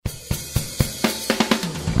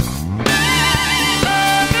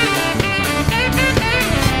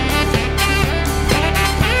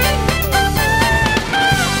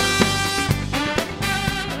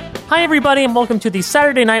Hi, everybody, and welcome to the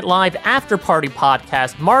Saturday Night Live After Party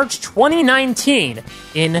Podcast, March 2019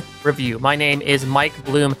 in review. My name is Mike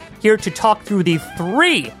Bloom, here to talk through the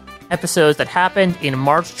 3 episodes that happened in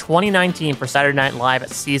March 2019 for Saturday Night Live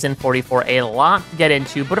Season 44. A lot to get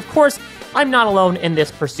into, but of course, I'm not alone in this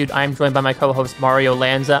pursuit. I am joined by my co-host, Mario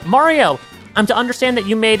Lanza. Mario, I'm to understand that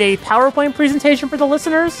you made a PowerPoint presentation for the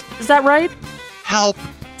listeners? Is that right? Help.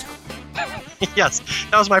 Yes,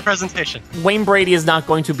 that was my presentation. Wayne Brady is not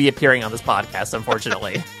going to be appearing on this podcast,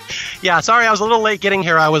 unfortunately. Yeah, sorry, I was a little late getting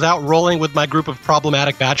here. I was out rolling with my group of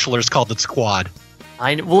problematic bachelors called the Squad.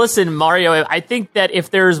 Well, listen, Mario, I think that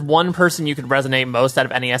if there's one person you could resonate most out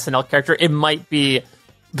of any SNL character, it might be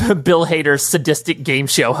Bill Hader's sadistic game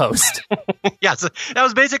show host. Yes, that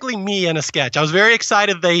was basically me in a sketch. I was very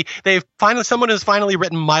excited. Someone has finally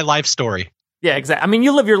written my life story. Yeah, exactly. I mean,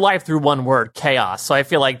 you live your life through one word, chaos. So I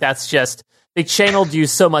feel like that's just, they channeled you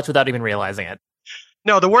so much without even realizing it.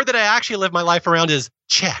 No, the word that I actually live my life around is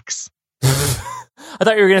checks. I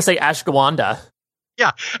thought you were going to say Ashgawanda.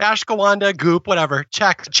 Yeah, Ashgawanda, Goop, whatever.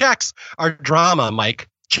 Checks are drama, Mike.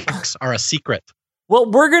 Checks are a secret. Well,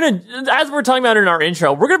 as we're talking about in our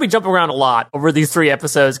intro, we're going to be jumping around a lot over these 3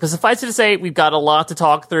 episodes, because suffice it to say, we've got a lot to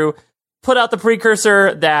talk through. Put out the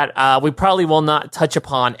precursor that we probably will not touch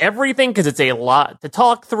upon everything, because it's a lot to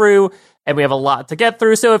talk through, and we have a lot to get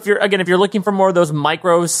through. So if you're looking for more of those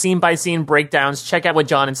micro scene-by-scene breakdowns, check out what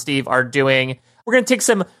John and Steve are doing. We're going to take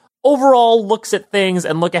some overall looks at things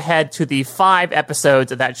and look ahead to the 5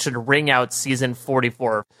 episodes that should ring out season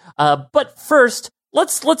 44. But first,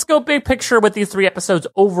 let's go big picture with these 3 episodes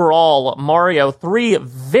overall. Mario, 3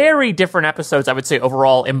 very different episodes, I would say,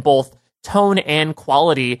 overall, in both tone and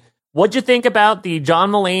quality. What'd you think about the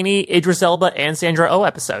John Mulaney, Idris Elba, and Sandra Oh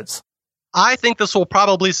episodes? I think this will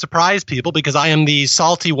probably surprise people because I am the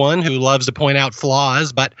salty one who loves to point out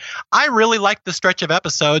flaws, but I really liked the stretch of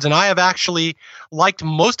episodes, and I have actually liked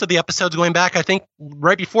most of the episodes going back. I think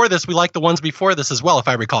right before this, we liked the ones before this as well, if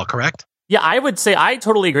I recall, correct? Yeah, I would say I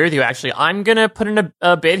totally agree with you, actually. I'm going to put in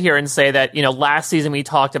a bid here and say that, last season we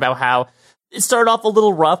talked about how it started off a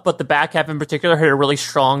little rough, but the back half in particular had a really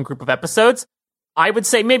strong group of episodes. I would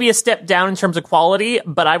say maybe a step down in terms of quality,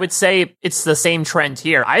 but I would say it's the same trend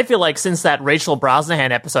here. I feel like since that Rachel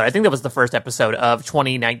Brosnahan episode, I think that was the first episode of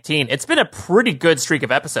 2019, it's been a pretty good streak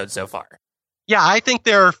of episodes so far. Yeah, I think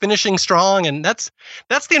they're finishing strong, and that's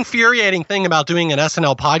the infuriating thing about doing an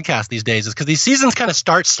SNL podcast these days, is because these seasons kind of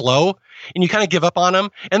start slow, and you kind of give up on them,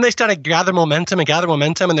 and they start to gather momentum,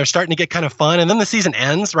 and they're starting to get kind of fun, and then the season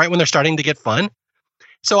ends right when they're starting to get fun.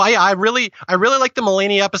 So I really like the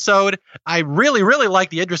Mulaney episode. I really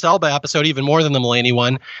like the Idris Elba episode even more than the Mulaney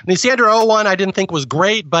one. The Sandra Oh one I didn't think was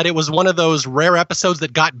great, but it was one of those rare episodes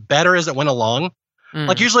that got better as it went along.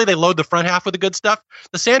 Like usually they load the front half with the good stuff.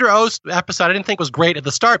 The Sandra Oh episode I didn't think was great at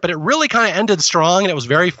the start, but it really kind of ended strong, and it was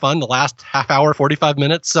very fun the last half hour, 45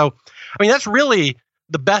 minutes. So, I mean, that's really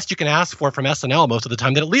the best you can ask for from SNL most of the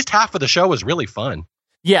time, that at least half of the show was really fun.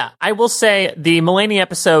 Yeah, I will say the Mulaney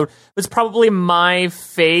episode was probably my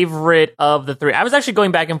favorite of the 3. I was actually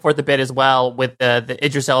going back and forth a bit as well with the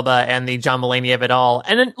Idris Elba and the John Mulaney of it all.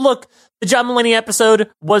 And then, look, the John Mulaney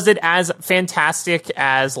episode, was it as fantastic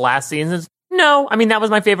as last season's? No. I mean, that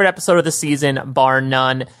was my favorite episode of the season, bar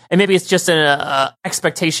none. And maybe it's just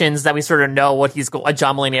expectations that we sort of know what a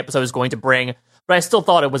John Mulaney episode is going to bring. But I still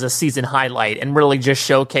thought it was a season highlight and really just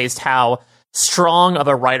showcased how strong of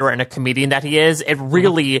a writer and a comedian that he is. It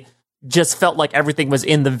really just felt like everything was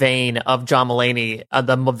in the vein of John Mulaney,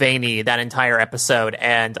 the Mulvaney, that entire episode.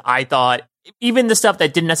 And I thought even the stuff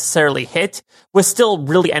that didn't necessarily hit was still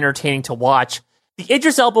really entertaining to watch. The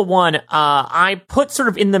Idris Elba one, I put sort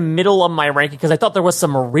of in the middle of my ranking because I thought there was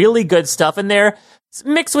some really good stuff in there,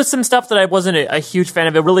 mixed with some stuff that I wasn't a huge fan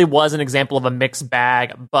of. It really was an example of a mixed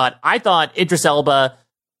bag, but I thought Idris Elba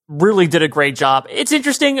really did a great job. It's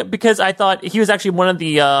interesting because I thought he was actually one of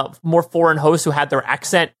the more foreign hosts who had their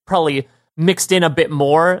accent probably mixed in a bit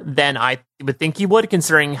more than I would think he would,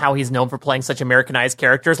 considering how he's known for playing such Americanized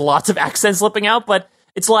characters. Lots of accents slipping out, but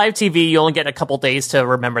it's live TV. You only get a couple days to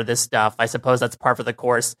remember this stuff. I suppose that's par for the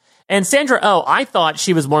course. And Sandra Oh, I thought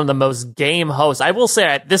she was one of the most game hosts. I will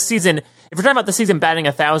say this season, if we're talking about the season batting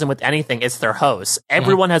 1,000 with anything, it's their hosts.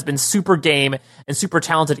 Everyone has been super game and super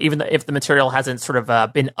talented, even if the material hasn't sort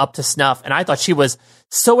of been up to snuff. And I thought she was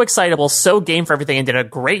so excitable, so game for everything, and did a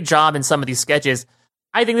great job in some of these sketches.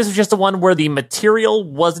 I think this was just the one where the material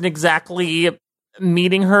wasn't exactly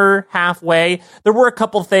meeting her halfway. There were a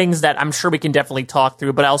couple things that I'm sure we can definitely talk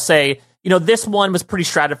through, but I'll say, this one was pretty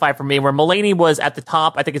stratified for me, where Mulaney was at the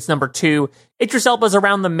top. I think it's number 2. Idris Elba's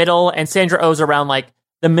around the middle, and Sandra Oh's around like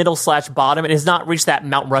the middle/bottom. It has not reached that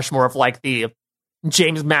Mount Rushmore of like the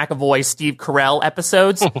James McAvoy, Steve Carell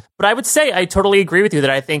episodes. But I would say I totally agree with you that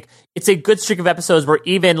I think it's a good streak of episodes where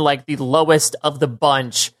even like the lowest of the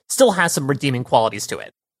bunch still has some redeeming qualities to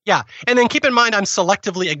it. Yeah, and then keep in mind I'm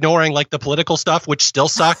selectively ignoring like the political stuff, which still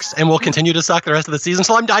sucks and will continue to suck the rest of the season.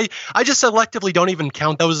 So I just selectively don't even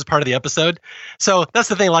count those as part of the episode. So that's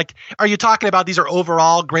the thing. Like, are you talking about these are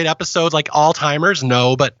overall great episodes, like all timers?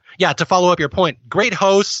 No, but yeah, to follow up your point, great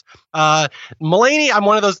hosts. Mulaney,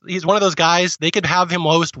 he's one of those guys. They could have him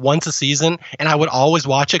host once a season, and I would always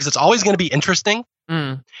watch it because it's always going to be interesting.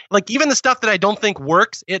 Like even the stuff that I don't think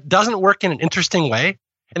works, it doesn't work in an interesting way.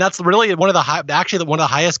 And that's really one of the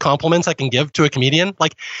highest compliments I can give to a comedian.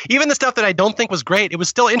 Like even the stuff that I don't think was great, it was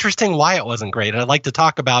still interesting why it wasn't great. And I'd like to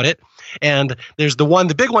talk about it. And there's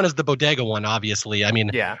the big one is the bodega one, obviously. I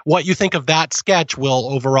mean, what you think of that sketch will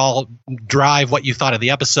overall drive what you thought of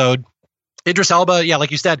the episode. Idris Elba,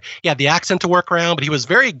 like you said, he had the accent to work around, but he was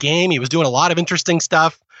very game. He was doing a lot of interesting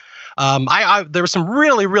stuff. There was some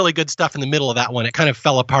really, really good stuff in the middle of that one. It kind of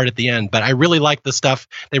fell apart at the end, but I really liked the stuff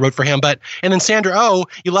they wrote for him. And then Sandra Oh,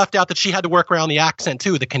 you left out that she had to work around the accent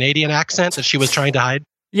too, the Canadian accent that she was trying to hide.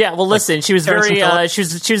 Yeah, well, listen, she was she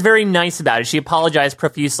was very nice about it. She apologized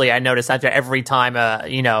profusely. I noticed after every time,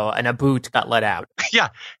 an aboot got let out. Yeah,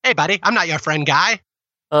 hey, buddy, I'm not your friend, guy.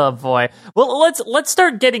 Oh boy. Well, let's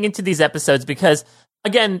start getting into these episodes because.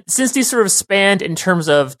 Again, since these sort of spanned in terms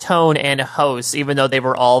of tone and hosts, even though they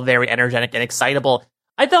were all very energetic and excitable,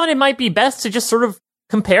 I thought it might be best to just sort of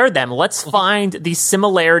compare them. Let's find the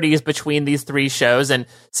similarities between these three shows and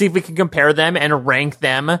see if we can compare them and rank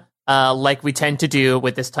them like we tend to do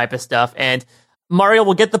with this type of stuff. And Mario,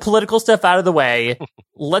 we'll get the political stuff out of the way.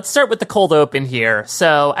 Let's start with the cold open here.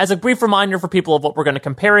 So as a brief reminder for people of what we're going to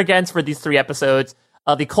compare against for these three episodes,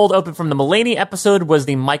 the cold open from the Mulaney episode was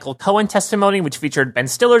the Michael Cohen testimony, which featured Ben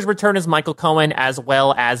Stiller's return as Michael Cohen, as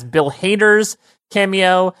well as Bill Hader's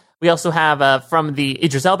cameo. We also have from the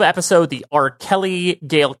Idris Elba episode, the R. Kelly,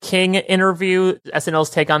 Gayle King interview, SNL's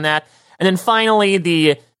take on that. And then finally,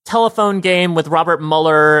 the telephone game with Robert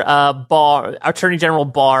Mueller, Attorney General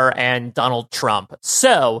Barr, and Donald Trump.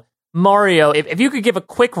 So, Mario, if you could give a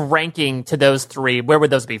quick ranking to those three, where would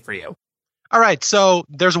those be for you? All right, so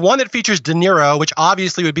there's one that features De Niro, which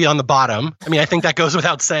obviously would be on the bottom. I mean, I think that goes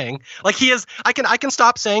without saying. Like he is, I can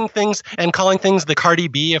stop saying things and calling things the Cardi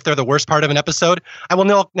B if they're the worst part of an episode. I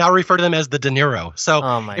will now refer to them as the De Niro. So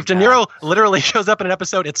if De Niro literally shows up in an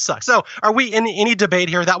episode, it sucks. So are we in any debate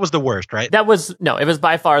here? That was the worst, right? It was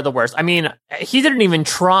by far the worst. I mean, he didn't even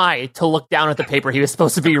try to look down at the paper he was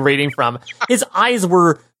supposed to be reading from. His eyes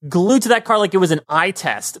were glued to that card like it was an eye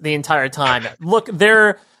test the entire time. Look,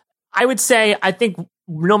 I would say, I think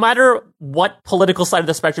no matter what political side of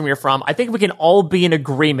the spectrum you're from, I think we can all be in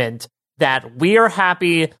agreement that we are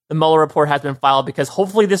happy the Mueller report has been filed because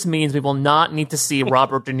hopefully this means we will not need to see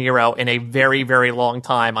Robert De Niro in a very, very long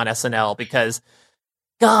time on SNL because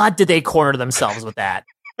God, did they corner themselves with that.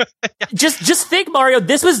 Just think, Mario,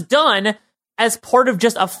 this was done as part of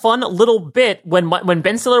just a fun little bit when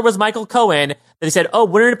Ben Stiller was Michael Cohen, that he said, oh,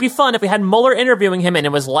 wouldn't it be fun if we had Mueller interviewing him and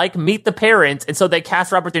it was like Meet the Parents, and so they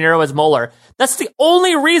cast Robert De Niro as Mueller. That's the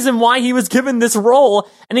only reason why he was given this role,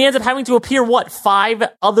 and he ends up having to appear, 5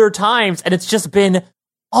 other times, and it's just been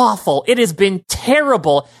awful. It has been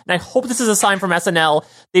terrible, and I hope this is a sign from SNL.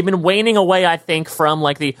 They've been waning away, I think, from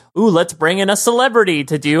like let's bring in a celebrity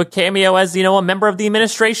to do a cameo as, a member of the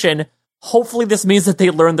administration. Hopefully this means that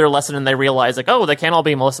they learned their lesson and they realize, they can't all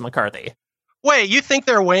be Melissa McCarthy. Wait, you think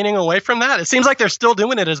they're waning away from that? It seems like they're still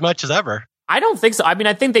doing it as much as ever. I don't think so. I mean,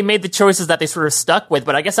 I think they made the choices that they sort of stuck with,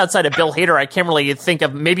 but I guess outside of Bill Hader, I can't really think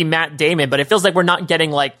of maybe Matt Damon, but it feels like we're not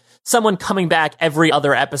getting like someone coming back every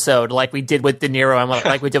other episode like we did with De Niro and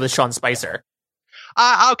like we did with Sean Spicer.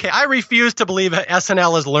 Okay, I refuse to believe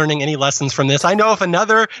SNL is learning any lessons from this. I know if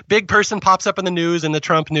another big person pops up in the news, in the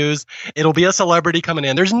Trump news, it'll be a celebrity coming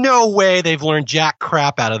in. There's no way they've learned jack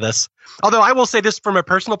crap out of this. Although I will say this from a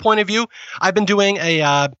personal point of view, I've been doing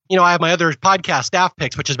I have my other podcast, Staff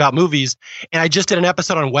Picks, which is about movies, and I just did an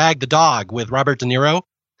episode on Wag the Dog with Robert De Niro.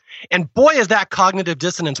 And boy, is that cognitive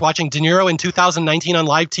dissonance watching De Niro in 2019 on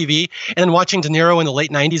live TV and then watching De Niro in the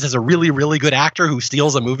late 90s as a really, really good actor who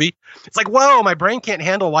steals a movie. It's like, whoa, my brain can't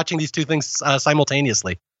handle watching these two things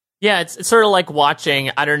simultaneously. Yeah, it's sort of like looking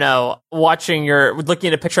at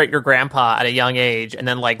a picture at your grandpa at a young age and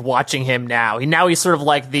then like watching him now. Now he's sort of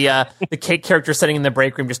like the cake character sitting in the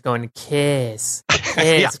break room just going, kiss,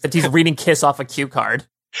 yeah. But he's reading Kiss off a cue card.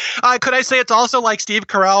 Could I say it's also like Steve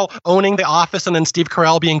Carell owning The Office and then Steve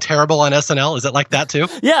Carell being terrible on SNL? Is it like that too?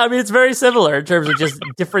 Yeah, I mean, it's very similar in terms of just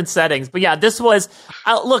different settings. But yeah, this was,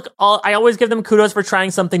 I always give them kudos for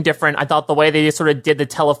trying something different. I thought the way they sort of did the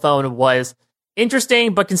telephone was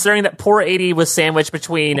interesting, but considering that poor 80 was sandwiched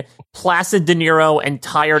between placid De Niro and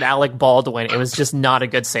tired Alec Baldwin, it was just not a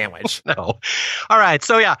good sandwich. No. All right.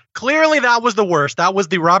 So yeah, clearly that was the worst. That was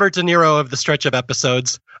the Robert De Niro of the stretch of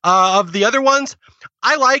episodes. Of the other ones,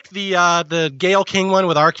 I liked the Gayle King one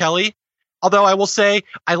with R. Kelly. Although I will say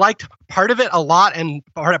I liked part of it a lot and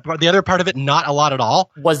the other part of it not a lot at all.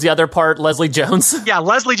 Was the other part Leslie Jones? Yeah,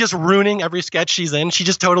 Leslie just ruining every sketch she's in. She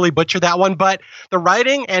just totally butchered that one. But the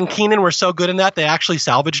writing and Kenan were so good in that, they actually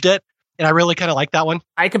salvaged it. And I really kind of like that one.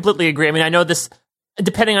 I completely agree. I mean, I know this,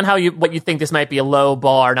 depending on what you think, this might be a low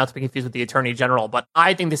bar, not to be confused with the Attorney General, but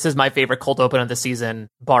I think this is my favorite cold open of the season,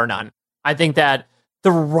 bar none. I think that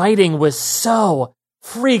the writing was so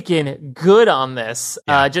freaking good on this.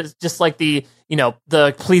 Yeah. Just like the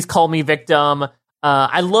please call me victim.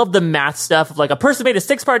 I love the math stuff of like, a person made a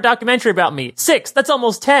 6-part documentary about me. 6, that's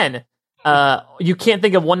almost 10. You can't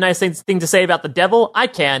think of one nice thing to say about the devil? I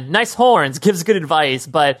can. Nice horns, gives good advice.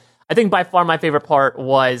 But I think by far my favorite part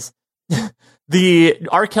was the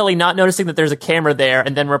R. Kelly not noticing that there's a camera there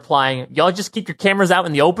and then replying, y'all just keep your cameras out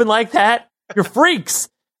in the open like that? You're freaks.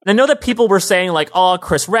 And I know that people were saying like, oh,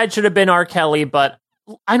 Chris Redd should have been R. Kelly, but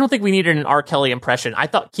I don't think we needed an R. Kelly impression. I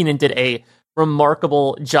thought Kenan did a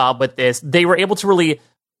remarkable job with this. They were able to really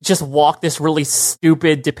just walk this really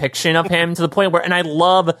stupid depiction of him to the point where, and I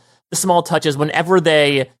love the small touches whenever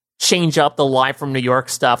they change up the live from New York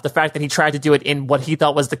stuff. The fact that he tried to do it in what he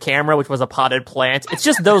thought was the camera, which was a potted plant. It's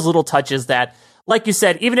just those little touches that, like you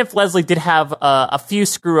said, even if Leslie did have a few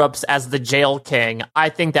screw-ups as the jail king, I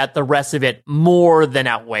think that the rest of it more than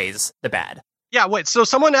outweighs the bad. Yeah, wait, so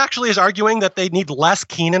someone actually is arguing that they need less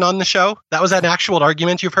Kenan on the show? That was an actual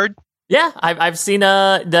argument you've heard? Yeah, I've seen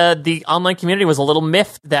the online community was a little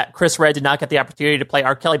miffed that Chris Redd did not get the opportunity to play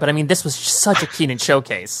R. Kelly, but I mean, this was such a Kenan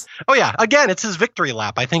showcase. Oh yeah, again, it's his victory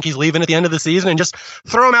lap. I think he's leaving at the end of the season, and just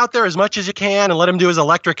throw him out there as much as you can and let him do his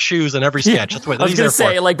electric shoes in every sketch. That's what I was going to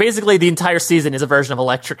say, like, basically the entire season is a version of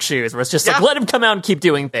Electric Shoes, where it's just like, let him come out and keep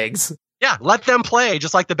doing things. Yeah, let them play,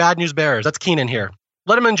 just like the Bad News Bears. That's Kenan here.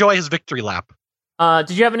 Let him enjoy his victory lap.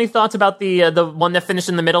 Did you have any thoughts about the one that finished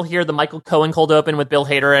in the middle here, the Michael Cohen cold open with Bill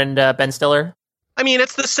Hader and Ben Stiller? I mean,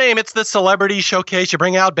 it's the same. It's the celebrity showcase. You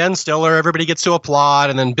bring out Ben Stiller, everybody gets to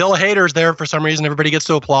applaud, and then Bill Hader's there for some reason, everybody gets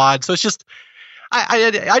to applaud. So it's just,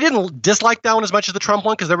 I didn't dislike that one as much as the Trump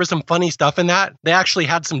one because there was some funny stuff in that. They actually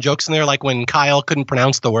had some jokes in there, like when Kyle couldn't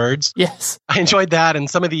pronounce the words. Yes, I enjoyed that, and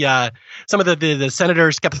some of the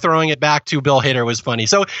senators kept throwing it back to Bill Hader was funny.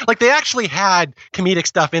 So like they actually had comedic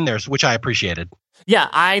stuff in there, which I appreciated. Yeah,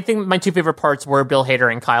 I think my two favorite parts were Bill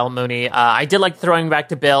Hader and Kyle Mooney. I did like throwing back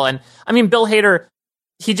to Bill, and I mean, Bill Hader,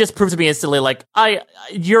 he just proved to me instantly like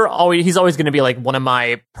he's always going to be like one of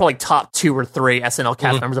my probably top 2 or 3 SNL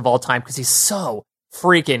cast members of all time because he's so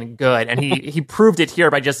freaking good, and he proved it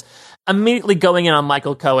here by just immediately going in on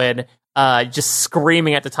Michael Cohen, just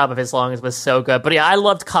screaming at the top of his lungs was so good. But yeah, I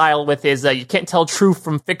loved Kyle with his you can't tell truth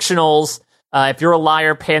from fictionals. If you're a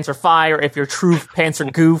liar, pants are fire. If you're truth, pants are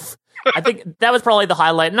goof. I think that was probably the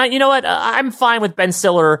highlight. And you know what? I'm fine with Ben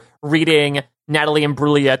Stiller reading Natalie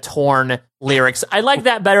Imbruglia torn lyrics. I like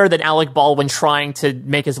that better than Alec Baldwin trying to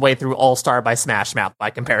make his way through All Star by Smash Mouth by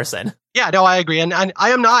comparison. Yeah, no, I agree. And I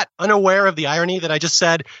am not unaware of the irony that I just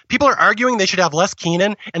said. People are arguing they should have less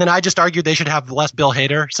Kenan, and then I just argued they should have less Bill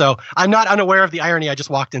Hader. So I'm not unaware of the irony I just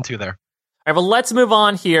walked into there. All right, well, let's move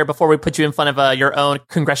on here before we put you in front of your own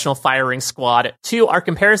congressional firing squad to our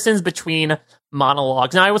comparisons between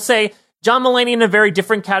monologues. Now, I would say John Mulaney in a very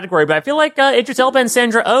different category, but I feel like Idris Elba and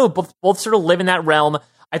Sandra Oh both sort of live in that realm.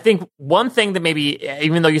 I think one thing that maybe,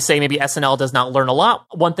 even though you say maybe SNL does not learn a lot,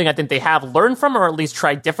 one thing I think they have learned from, or at least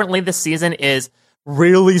tried differently this season, is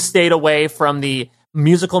really stayed away from the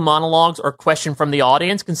musical monologues or question from the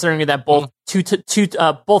audience, considering that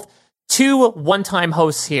both two one-time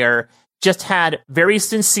hosts here just had very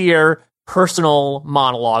sincere personal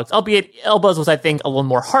monologues, albeit Elba's was, I think, a little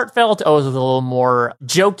more heartfelt, O's was a little more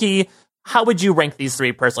jokey. How would you rank these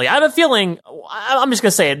three personally? I have a feeling, I'm just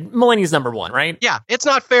going to say it, Mulaney's number one, right? Yeah, it's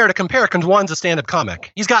not fair to compare because one's a stand-up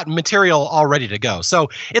comic. He's got material all ready to go. So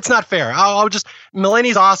it's not fair.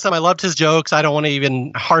 Mulaney's awesome. I loved his jokes. I don't want to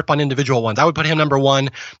even harp on individual ones. I would put him number one.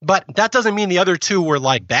 But that doesn't mean the other two were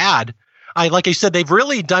like bad. Like I said, they've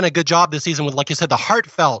really done a good job this season with, like you said, the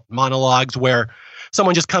heartfelt monologues where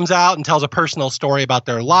someone just comes out and tells a personal story about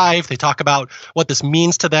their life. They talk about what this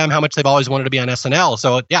means to them, how much they've always wanted to be on SNL.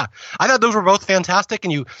 So, yeah, I thought those were both fantastic,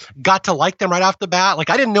 and you got to like them right off the bat. Like,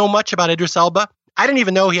 I didn't know much about Idris Elba. I didn't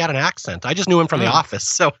even know he had an accent. I just knew him from The Office.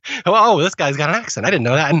 So, this guy's got an accent. I didn't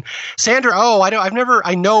know that. And Sandra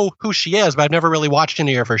I know who she is, but I've never really watched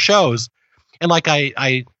any of her shows. And like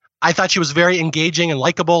I I thought she was very engaging and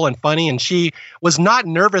likable and funny, and she was not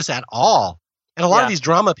nervous at all. And a lot of these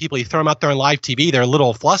drama people, you throw them out there on live TV, they're a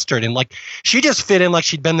little flustered, and like she just fit in like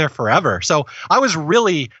she'd been there forever. So I was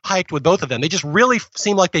really hyped with both of them. They just really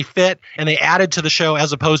seemed like they fit and they added to the show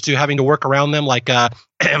as opposed to having to work around them like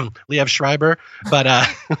Liev Schreiber. But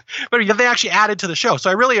they actually added to the show. So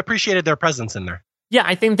I really appreciated their presence in there. Yeah,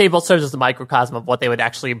 I think they both serve as a microcosm of what they would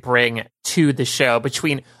actually bring to the show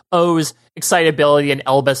between O's excitability and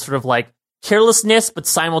Elba's sort of like carelessness, but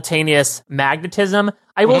simultaneous magnetism.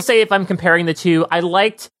 I will say, if I'm comparing the two, I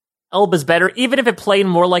liked Elba's better, even if it played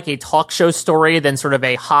more like a talk show story than sort of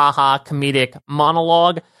a ha-ha comedic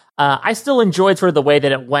monologue. I still enjoyed sort of the way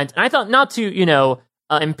that it went. And I thought not to,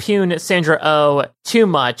 impugn Sandra Oh too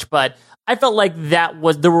much, but I felt like that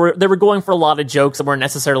was they were going for a lot of jokes that weren't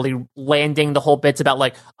necessarily landing. The whole bits about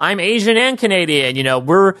like, I'm Asian and Canadian,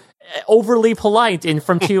 we're overly polite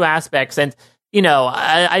from two aspects. And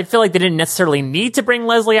I feel like they didn't necessarily need to bring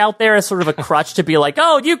Leslie out there as sort of a crutch to be like,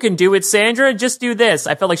 oh, you can do it, Sandra, just do this.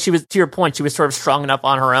 I felt like she was, to your point, she was sort of strong enough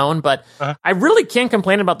on her own, but I really can't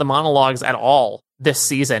complain about the monologues at all this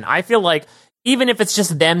season. I feel like even if it's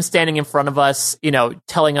just them standing in front of us,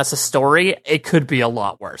 telling us a story, it could be a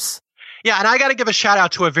lot worse. Yeah, and I got to give a shout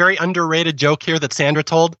out to a very underrated joke here that Sandra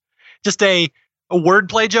told. Just a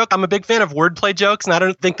wordplay joke. I'm a big fan of wordplay jokes, and I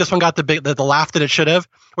don't think this one got the laugh that it should have,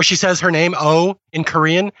 where she says her name, Oh, in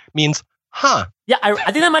Korean means, huh. Yeah, I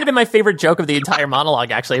think that might have been my favorite joke of the entire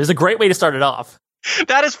monologue, actually. It was a great way to start it off.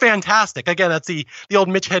 That is fantastic. Again, that's the old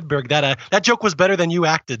Mitch Hedberg. That joke was better than you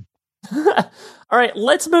acted. All right,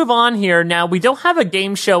 let's move on here. Now, we don't have a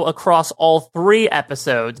game show across all 3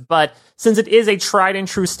 episodes, but since it is a tried and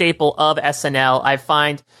true staple of SNL, I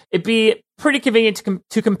find it'd be pretty convenient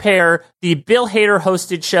to compare the Bill Hader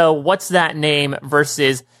hosted show, What's That Name,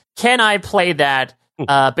 versus Can I Play That?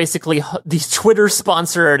 Basically, the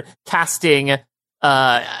Twitter-sponsored casting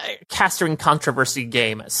controversy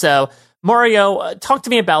game. So, Mario, talk to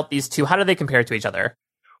me about these two. How do they compare to each other?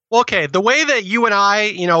 Well, okay, the way that you and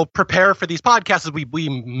I, prepare for these podcasts is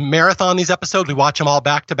we marathon these episodes. We watch them all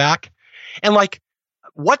back to back. And like,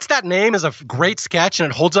 What's That Name is a great sketch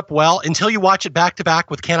and it holds up well until you watch it back to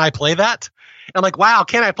back with Can I Play That? And I'm like, wow,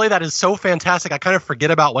 Can I Play That is so fantastic. I kind of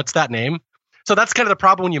forget about What's That Name. So that's kind of the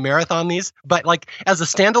problem when you marathon these. But like as a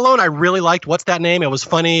standalone, I really liked What's That Name. It was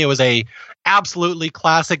funny. It was a absolutely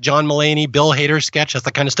classic John Mulaney, Bill Hader sketch. That's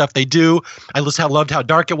the kind of stuff they do. I just loved how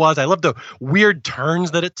dark it was. I loved the weird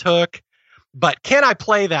turns that it took. But Can I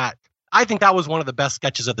Play That? I think that was one of the best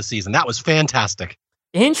sketches of the season. That was fantastic.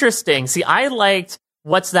 Interesting. See, I liked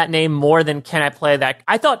What's That Name more than Can I Play That?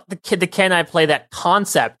 I thought the Can I Play That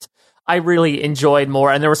concept I really enjoyed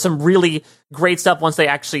more, and there was some really great stuff once they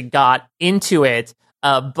actually got into it.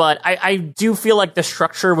 But I do feel like the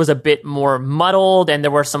structure was a bit more muddled, and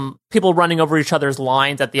there were some people running over each other's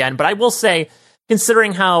lines at the end. But I will say,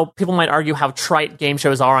 considering how people might argue how trite game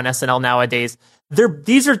shows are on SNL nowadays,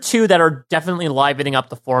 these are two that are definitely livening up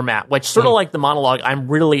the format, which sort of like the monologue, I'm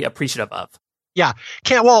really appreciative of. Yeah.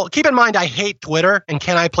 Keep in mind, I hate Twitter, and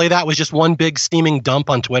Can I Play That was just one big steaming dump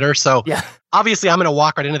on Twitter. So yeah. Obviously I'm going to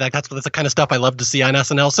walk right into that. That's the kind of stuff I love to see on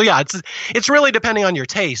SNL. So yeah, it's really depending on your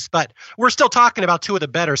taste, but we're still talking about two of the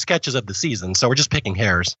better sketches of the season. So we're just picking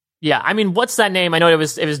hairs. Yeah. I mean, What's That Name? I know it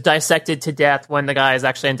was dissected to death when the guys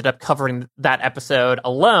actually ended up covering that episode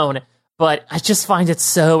alone, but I just find it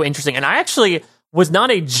so interesting. And I actually was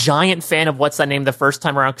not a giant fan of What's That Name the first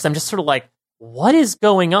time around, because I'm just sort of like, what is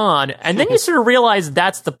going on? And then you sort of realize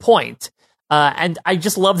that's the point. And I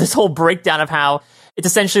just love this whole breakdown of how it's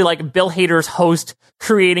essentially like Bill Hader's host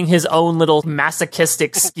creating his own little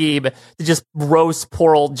masochistic scheme to just roast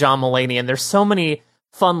poor old John Mulaney. And there's so many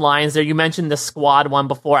fun lines there. You mentioned the squad one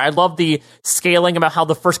before. I love the scaling about how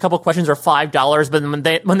the first couple questions are $5,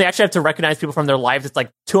 but when they actually have to recognize people from their lives, it's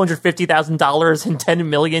like $250,000 and $10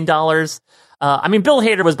 million. I mean, Bill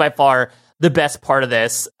Hader was by far the best part of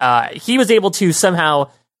this. He was able to somehow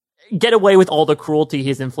get away with all the cruelty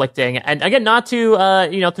he's inflicting. And again, not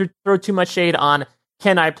to, throw too much shade on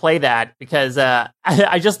Can I Play That? Because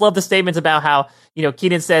I just love the statements about how,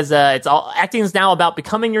 Kenan says it's all acting is now about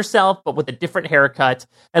becoming yourself, but with a different haircut.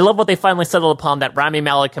 I love what they finally settled upon, that Rami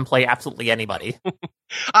Malek can play absolutely anybody.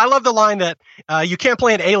 I love the line that you can't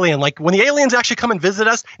play an alien. Like, when the aliens actually come and visit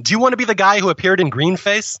us, do you want to be the guy who appeared in Green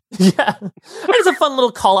Face? Yeah. There's a fun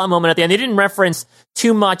little call-out moment at the end. They didn't reference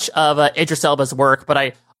too much of Idris Elba's work, but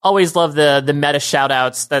I always love the meta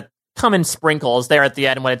shout-outs that come in sprinkles there at the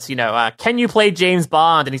end when it's, can you play James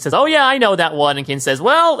Bond? And he says, oh yeah, I know that one. And Ken says,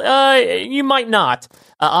 well, you might not.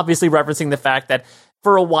 Obviously referencing the fact that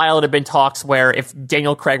for a while it had been talks where if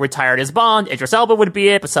Daniel Craig retired as Bond, Idris Elba would be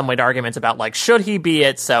it, but some made arguments about like, should he be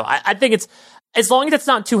it? So I think it's, as long as it's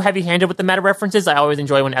not too heavy-handed with the meta references, I always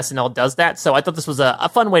enjoy when SNL does that. So I thought this was a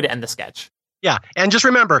fun way to end the sketch. Yeah, and just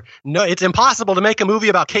remember, no, it's impossible to make a movie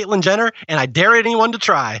about Caitlyn Jenner, and I dare anyone to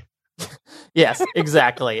try. Yes,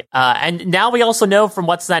 exactly. And now we also know from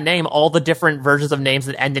What's That Name all the different versions of names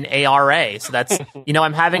that end in ARA. So that's,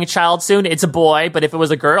 I'm having a child soon. It's a boy, but if it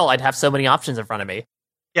was a girl, I'd have so many options in front of me.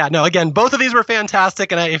 Yeah, no, again, both of these were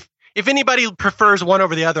fantastic, and if anybody prefers one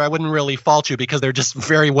over the other, I wouldn't really fault you because they're just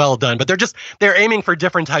very well done. But they're aiming for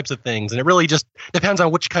different types of things, and it really just depends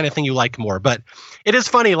on which kind of thing you like more. But it is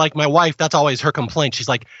funny, like my wife, that's always her complaint. She's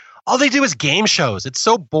like, all they do is game shows. It's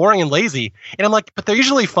so boring and lazy. And I'm like, but they're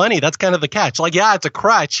usually funny. That's kind of the catch. Like, yeah, it's a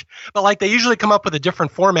crutch, but like they usually come up with a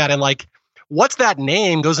different format, and like, What's That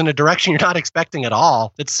Name goes in a direction you're not expecting at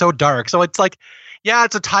all. It's so dark. So it's like, yeah,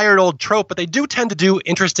 it's a tired old trope, but they do tend to do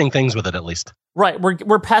interesting things with it, at least. Right,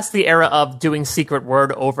 we're past the era of doing secret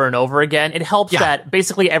word over and over again. It helps that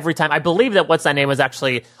basically every time, I believe that What's That Name was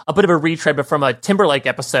actually a bit of a retread, but from a Timberlake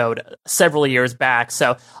episode several years back.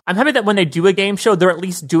 So I'm happy that when they do a game show, they're at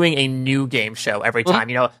least doing a new game show every time.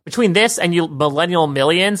 Between this and Millennial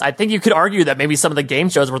Millions, I think you could argue that maybe some of the game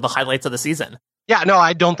shows were the highlights of the season. Yeah, no,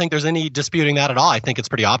 I don't think there's any disputing that at all. I think it's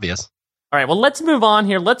pretty obvious. All right, well, let's move on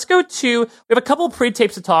here. Let's go we have a couple of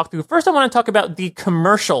pre-tapes to talk through. First, I want to talk about the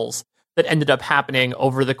commercials that ended up happening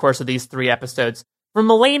over the course of these 3 episodes. For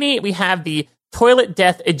Mulaney, we have the toilet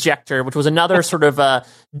death ejector, which was another sort of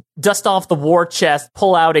dust off the war chest,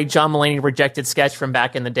 pull out a John Mulaney rejected sketch from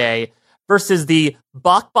back in the day, versus the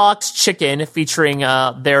Bok Box chicken featuring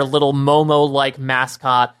their little Momo-like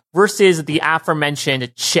mascot, versus the aforementioned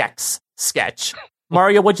Chex sketch.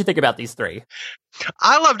 Mario, what'd you think about these 3?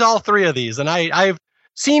 I loved all 3 of these, and I've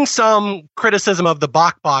seen some criticism of the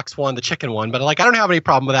Bok Box one, the chicken one, but like I don't have any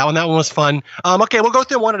problem with that one. That one was fun. Okay, we'll go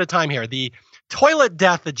through one at a time here. The toilet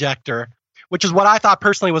death ejector, which is what I thought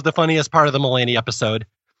personally was the funniest part of the Mulaney episode.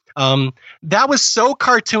 That was so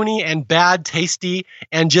cartoony and bad tasty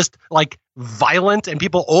and just like violent, and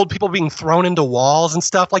old people being thrown into walls and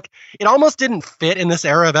stuff. Like it almost didn't fit in this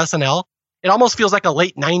era of SNL. It almost feels like a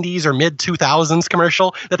late 90s or mid 2000s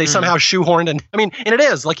commercial that they somehow shoehorned. And and it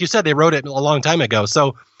is, like you said, they wrote it a long time ago.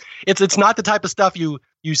 So it's not the type of stuff you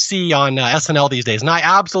see on SNL these days. And I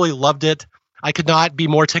absolutely loved it. I could not be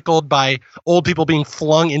more tickled by old people being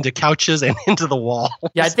flung into couches and into the wall.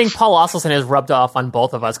 Yeah, I think Paul Osselson has rubbed off on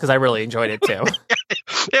both of us because I really enjoyed it too.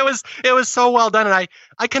 It was so well done. And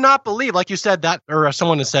I cannot believe, like you said, that, or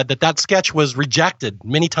someone has said that sketch was rejected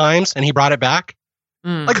many times and he brought it back.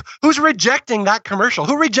 Like, who's rejecting that commercial?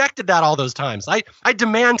 Who rejected that all those times? I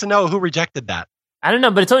demand to know who rejected that. I don't know,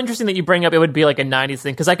 but it's so interesting that you bring up it would be like a 90s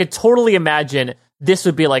thing, because I could totally imagine this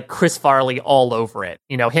would be like Chris Farley all over it.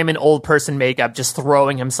 Him in old person makeup just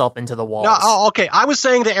throwing himself into the walls. No, okay. I was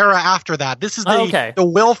saying the era after that. This is the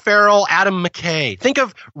Will Ferrell, Adam McKay. Think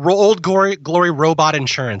of old Glory Robot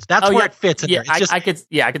Insurance. That's where it fits in there. I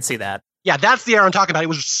could see that. Yeah, that's the era I'm talking about. It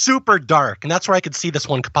was super dark, and that's where I could see this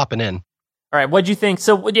one popping in. All right, what'd you think?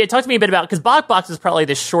 So, talk to me a bit about, because Bok Box is probably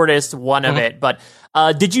the shortest one of it, but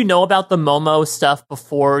did you know about the Momo stuff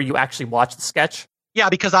before you actually watched the sketch? Yeah,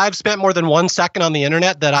 because I've spent more than 1 second on the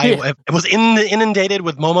internet that I was inundated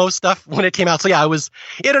with Momo stuff when it came out. So yeah,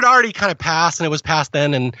 it had already kind of passed, and it was past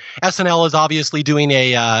then. And SNL is obviously doing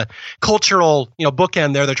a cultural,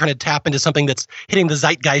 bookend there. They're trying to tap into something that's hitting the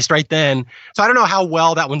zeitgeist right then. So I don't know how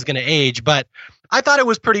well that one's going to age, but I thought it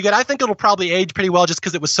was pretty good. I think it'll probably age pretty well just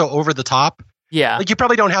because it was so over the top. Yeah. Like you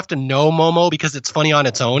probably don't have to know Momo because it's funny on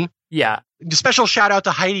its own. Yeah. Special shout out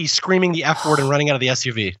to Heidi screaming the F word and running out of the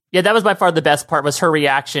SUV. Yeah, that was by far the best part, was her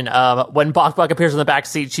reaction. When Bok Bok appears in the back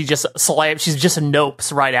seat, she just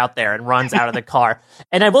nopes right out there and runs out of the car.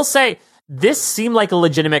 And I will say, this seemed like a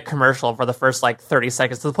legitimate commercial for the first 30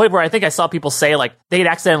 seconds, to the point where I think I saw people say they'd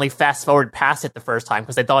accidentally fast forward past it the first time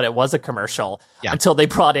because they thought it was a commercial until they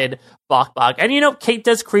brought in Bok Bok. And, Kate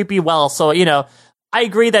does creepy well. So, I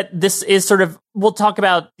agree that this is sort of, we'll talk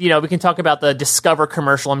about, we can talk about the Discover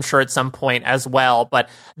commercial, I'm sure, at some point as well. But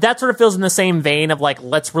that sort of feels in the same vein of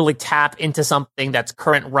let's really tap into something that's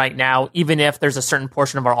current right now, even if there's a certain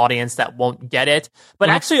portion of our audience that won't get it. But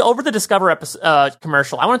actually, over the Discover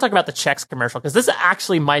commercial, I want to talk about the Chex commercial, because this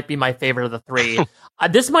actually might be my favorite of the 3.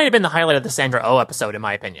 This might have been the highlight of the Sandra Oh episode, in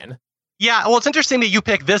my opinion. Yeah, well, it's interesting that you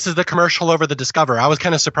picked this as the commercial over the Discover. I was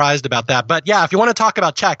kind of surprised about that. But yeah, if you want to talk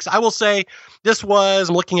about Chex, I will say I'm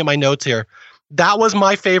looking at my notes here, that was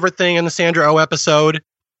my favorite thing in the Sandra Oh episode.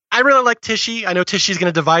 I really like Tishy. I know Tishy's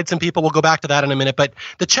going to divide some people. We'll go back to that in a minute. But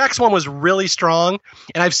the Chex one was really strong.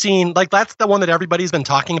 And I've seen, that's the one that everybody's been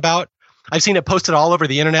talking about. I've seen it posted all over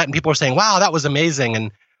the internet, and people are saying, "Wow, that was amazing."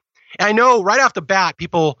 And I know right off the bat,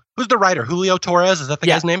 people, who's the writer? Julio Torres, is that the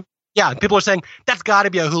guy's name? Yeah, people are saying that's got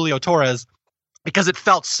to be a Julio Torres because it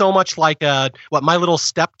felt so much like My Little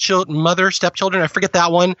Stepchildren. I forget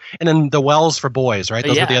that one, and then The Wells for Boys, right?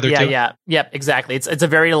 Those are the other two. Yep, exactly. It's a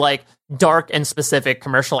very like dark and specific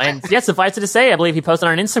commercial. And yes, suffice it to say, I believe he posted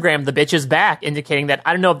on Instagram, "The bitch is back," indicating that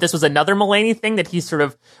I don't know if this was another Mulaney thing that he sort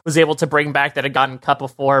of was able to bring back that had gotten cut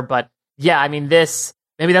before, but yeah, I mean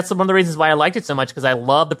maybe that's one of the reasons why I liked it so much, because I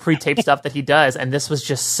love the pre-tape stuff that he does, and this was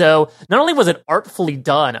just so. Not only was it artfully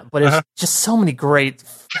done, but it's just so many great,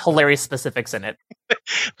 hilarious specifics in it.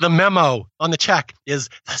 The memo on the check is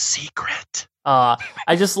the secret.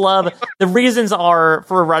 I just love the reasons are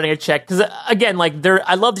for writing a check, because again, like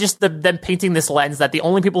I love just them painting this lens that the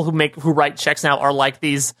only people who write checks now are like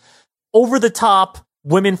these over the top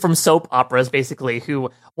women from soap operas, basically,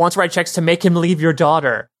 who want to write checks to make him leave your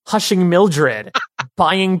daughter, hushing Mildred,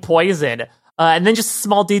 buying poison, and then just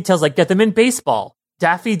small details like get them in baseball,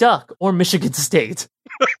 Daffy Duck, or Michigan State.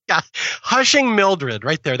 Yeah, hushing Mildred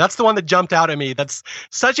right there. That's the one that jumped out at me. That's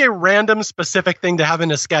such a random, specific thing to have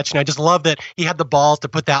in a sketch, and I just love that he had the balls to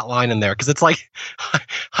put that line in there, because it's like,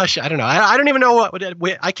 hush. I don't know. I don't even know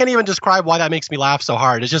I can't even describe why that makes me laugh so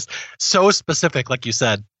hard. It's just so specific, like you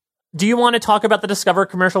said. Do you want to talk about the Discover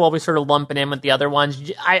commercial while we sort of lump it in with the other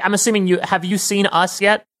ones? I'm assuming have you seen Us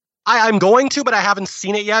yet? I'm going to, but I haven't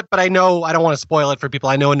seen it yet. But I know I don't want to spoil it for people.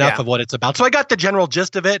 I know enough of what it's about. So I got the general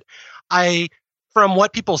gist of it. From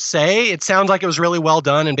what people say, it sounds like it was really well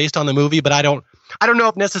done and based on the movie, but I don't know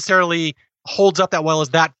if necessarily holds up that well as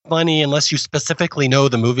that funny unless you specifically know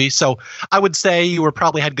the movie. So I would say you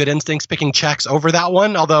probably had good instincts picking checks over that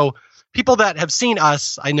one. Although people that have seen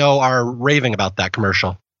Us, I know, are raving about that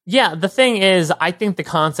commercial. Yeah, the thing is, I think the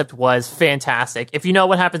concept was fantastic. If you know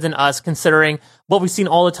what happens in Us, considering what we've seen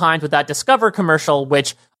all the times with that Discover commercial,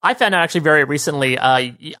 which I found out actually very recently.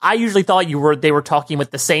 I usually thought they were talking with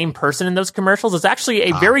the same person in those commercials. It's actually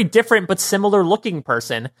a very different but similar looking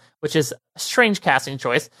person, which is a strange casting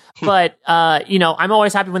choice. But I'm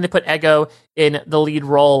always happy when they put Ego in the lead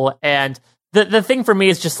role. And the thing for me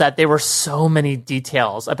is just that there were so many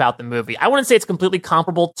details about the movie. I wouldn't say it's completely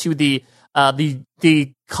comparable to the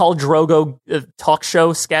Khal Drogo talk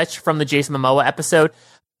show sketch from the Jason Momoa episode,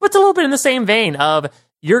 but it's a little bit in the same vein of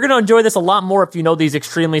you're going to enjoy this a lot more if you know these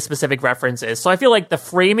extremely specific references. So I feel like the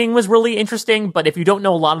framing was really interesting, but if you don't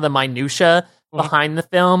know a lot of the minutia behind the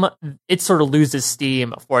film, it sort of loses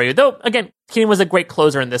steam for you. Though, again, Kenan was a great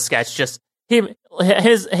closer in this sketch, just him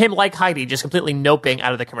like Heidi, just completely noping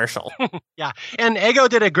out of the commercial. Yeah, and Ego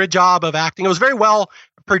did a good job of acting. It was very well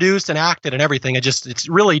produced and acted and everything. It's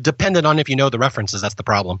really dependent on if you know the references. That's the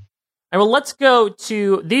problem. All right, well, let's go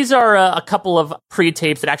to, these are a couple of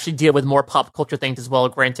pre-tapes that actually deal with more pop culture things as well,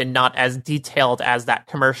 granted not as detailed as that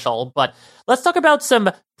commercial, but let's talk about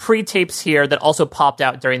some pre-tapes here that also popped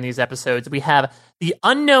out during these episodes. We have the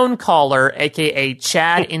Unknown Caller, aka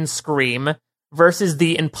Chad in Scream, versus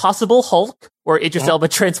the Impossible Hulk, where Idris Elba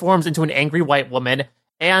transforms into an angry white woman,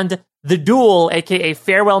 and The Duel, aka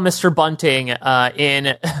Farewell Mr. Bunting,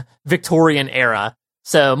 in Victorian era.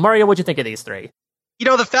 So, Mario, what'd you think of these three? You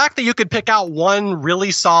know, the fact that you could pick out one really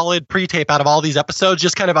solid pre-tape out of all these episodes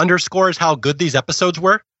just kind of underscores how good these episodes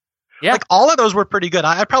were. Yeah. Like, all of those were pretty good.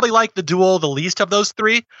 I probably like The Duel the least of those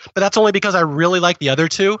three, but that's only because I really like the other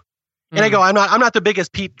two. And I'm not the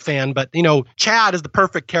biggest Pete fan, but, Chad is the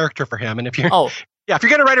perfect character for him. And if you're... Yeah, if you're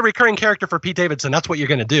going to write a recurring character for Pete Davidson, that's what you're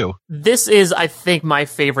going to do. This is, I think, my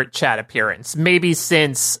favorite Chad appearance. Maybe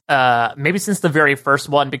since the very first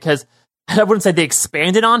one, because I wouldn't say they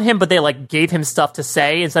expanded on him, but they gave him stuff to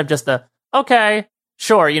say instead of just okay,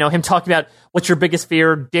 sure, him talking about what's your biggest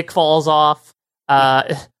fear, dick falls off,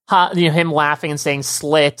 him laughing and saying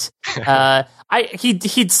slit.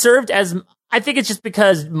 He'd served as, I think it's just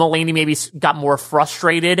because Mulaney maybe got more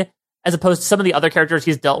frustrated as opposed to some of the other characters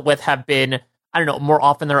he's dealt with have been, I don't know, more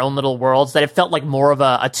off in their own little worlds, that it felt like more of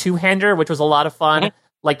a two-hander, which was a lot of fun.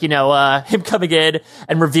 Him coming in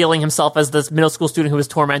and revealing himself as this middle school student who was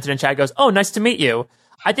tormented, and Chad goes, "Oh, nice to meet you."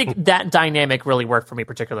 I think that dynamic really worked for me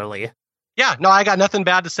particularly. Yeah, no, I got nothing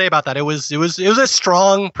bad to say about that. It was a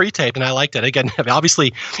strong pre-tape, and I liked it. Again,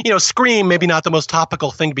 obviously, Scream, maybe not the most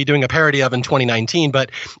topical thing to be doing a parody of in 2019,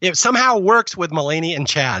 but it somehow works with Mulaney and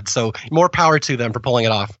Chad, so more power to them for pulling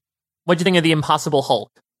it off. What'd you think of The Impossible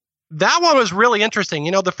Hulk? That one was really interesting.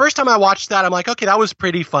 The first time I watched that, I'm like, okay, that was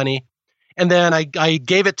pretty funny. And then I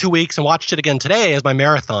gave it 2 weeks and watched it again today as my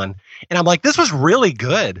marathon. And I'm like, this was really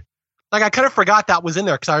good. I kind of forgot that was in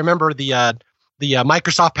there because I remember the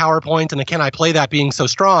Microsoft PowerPoint and the Can I Play That being so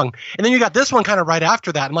strong. And then you got this one kind of right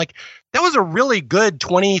after that. I'm like, that was a really good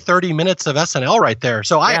 20, 30 minutes of SNL right there.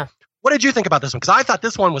 So what did you think about this one? Because I thought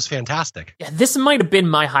this one was fantastic. Yeah, this might have been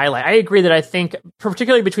my highlight. I agree that I think,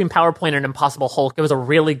 particularly between PowerPoint and Impossible Hulk, it was a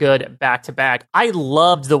really good back-to-back. I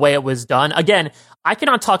loved the way it was done. Again, I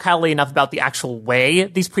cannot talk highly enough about the actual way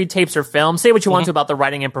these pre-tapes are filmed. Say what you want to about the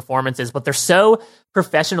writing and performances, but they're so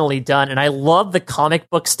professionally done. And I love the comic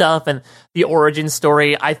book stuff and the origin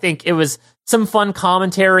story. I think it was some fun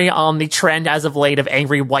commentary on the trend as of late of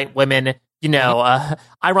angry white women.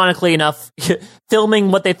 Ironically enough, filming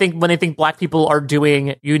what they think when they think black people are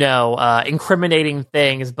doing, incriminating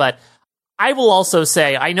things. But I will also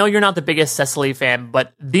say, I know you're not the biggest Cecily fan,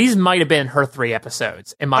 but these might have been her 3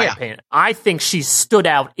 episodes, in my opinion. I think she stood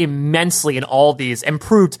out immensely in all these and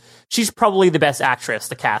proved she's probably the best actress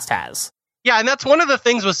the cast has. Yeah, and that's one of the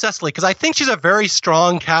things with Cecily, because I think she's a very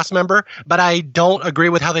strong cast member, but I don't agree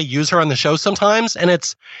with how they use her on the show sometimes. And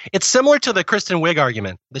it's similar to the Kristen Wiig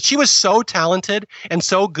argument, that she was so talented and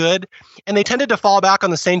so good, and they tended to fall back on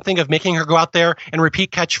the same thing of making her go out there and repeat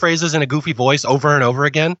catchphrases in a goofy voice over and over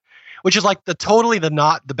again, which is like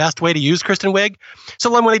not the best way to use Kristen Wiig. So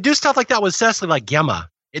when they do stuff like that with Cecily, like Gemma,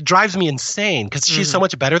 it drives me insane because she's so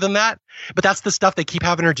much better than that. But that's the stuff they keep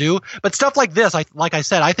having her do. But stuff like this, like I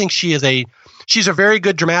said, I think she's a very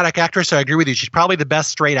good dramatic actress. So I agree with you. She's probably the best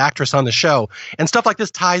straight actress on the show. And stuff like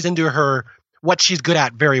this ties into what she's good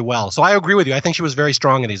at very well. So I agree with you. I think she was very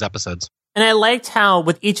strong in these episodes. And I liked how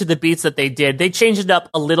with each of the beats that they did, they changed it up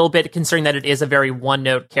a little bit, considering that it is a very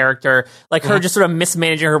one-note character. Like her just sort of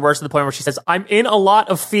mismanaging her words to the point where she says, "I'm in a lot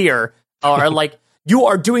of fear," or like, "You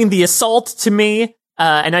are doing the assault to me."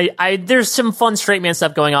 And I there's some fun straight man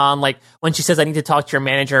stuff going on, like when she says, "I need to talk to your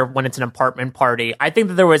manager when it's an apartment party." I think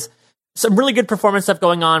that there was some really good performance stuff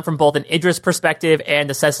going on from both an Idris perspective and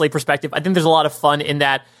a Cecily perspective. I think there's a lot of fun in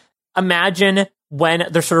that. Imagine when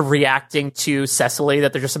they're sort of reacting to Cecily,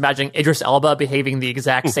 that they're just imagining Idris Elba behaving the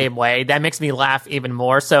exact same way. That makes me laugh even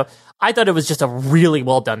more. So I thought it was just a really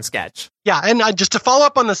well done sketch. Yeah, and just to follow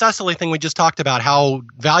up on the Cecily thing we just talked about, how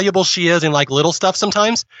valuable she is in like little stuff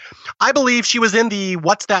sometimes. I believe she was in the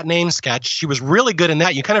What's That Name sketch. She was really good in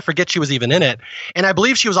that. You kind of forget she was even in it. And I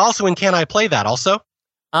believe she was also in Can I Play That also?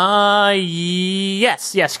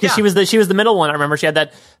 Yes, because she was the middle one. I remember she had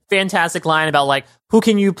that fantastic line about like, who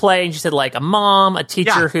can you play? And she said like a mom, a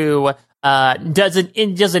teacher who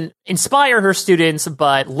doesn't inspire her students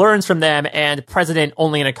but learns from them, and president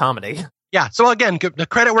only in a comedy. Yeah. So again, the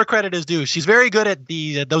credit where credit is due. She's very good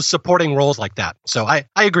at those supporting roles like that. So I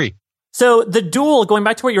agree. So the duel, going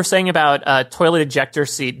back to what you were saying about toilet ejector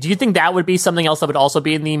seat, do you think that would be something else that would also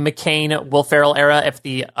be in the McCain Will Ferrell era if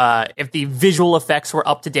the visual effects were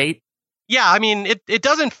up to date? Yeah, I mean, it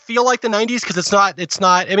doesn't feel like the 90s because it's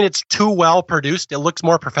not. I mean, it's too well produced. It looks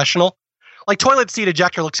more professional. Like toilet seat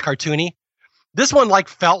ejector looks cartoony. This one like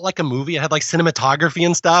felt like a movie. It had like cinematography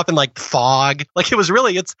and stuff and like fog. Like it was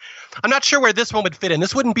really, I'm not sure where this one would fit in.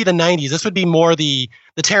 This wouldn't be the 90s. This would be more the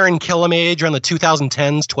Taron Killam age around the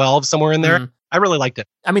 2010s, 12, somewhere in there. I really liked it.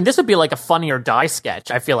 I mean, this would be like a Funny or Die sketch,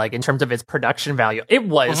 I feel like, in terms of its production value. It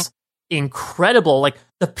was incredible. Like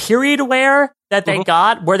the period wear that they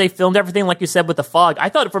got, where they filmed everything, like you said, with the fog. I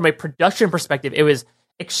thought from a production perspective, it was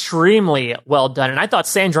extremely well done. And I thought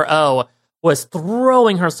Sandra Oh was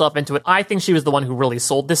throwing herself into it. I think she was the one who really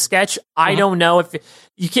sold this sketch. I don't know if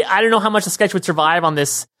I don't know how much the sketch would survive on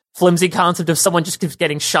this flimsy concept of someone just keeps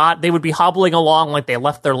getting shot. They would be hobbling along like they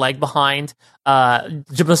left their leg behind,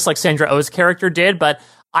 just like Sandra Oh's character did. But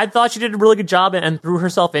I thought she did a really good job and threw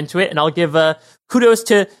herself into it. And I'll give kudos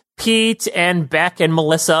to Pete and Beck and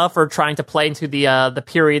Melissa for trying to play into the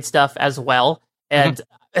period stuff as well. And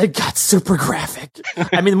it got super graphic.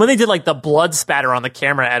 I mean, when they did like the blood spatter on the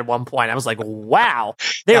camera at one point, I was like, wow,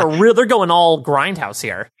 they're going all Grindhouse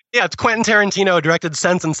here. Yeah, it's Quentin Tarantino directed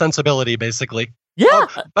Sense and Sensibility, basically. Yeah.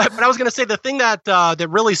 But I was going to say the thing that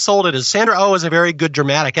really sold it is Sandra Oh is a very good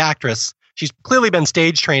dramatic actress. She's clearly been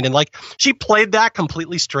stage trained, and like she played that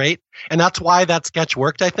completely straight, and that's why that sketch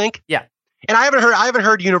worked, I think. Yeah. And I haven't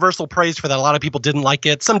heard universal praise for that. A lot of people didn't like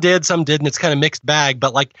it. Some did, some didn't. It's kind of mixed bag.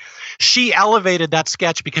 But like, she elevated that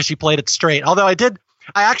sketch because she played it straight. Although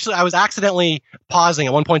I was accidentally pausing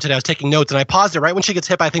at one point today. I was taking notes and I paused it right when she gets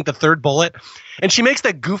hit by, I think, the third bullet. And she makes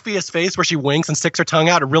that goofiest face where she winks and sticks her tongue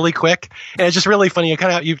out really quick. And it's just really funny.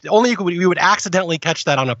 You would accidentally catch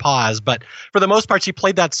that on a pause. But for the most part, she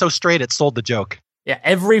played that so straight it sold the joke. Yeah,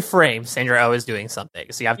 every frame, Sandra Oh is doing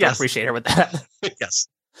something. So you have to appreciate her with that. Yes.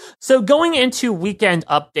 So going into Weekend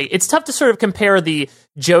Update, it's tough to sort of compare the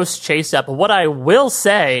Jost chase up. But what I will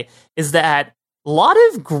say is that A lot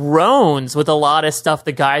of groans with a lot of stuff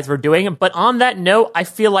the guys were doing. But on that note, I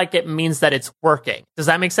feel like it means that it's working. Does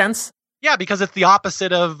that make sense? Yeah, because it's the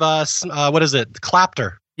opposite of, what is it?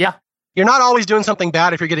 Clapter. Yeah. You're not always doing something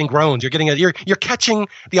bad if you're getting groans. You're catching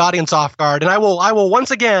the audience off guard. And I will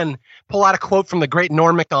once again pull out a quote from the great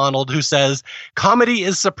Norm Macdonald, who says, "Comedy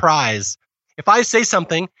is surprise. If I say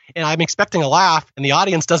something and I'm expecting a laugh and the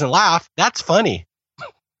audience doesn't laugh, that's funny."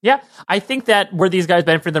 Yeah, I think that where these guys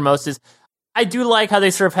benefit the most is, I do like how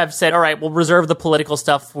they sort of have said, all right, we'll reserve the political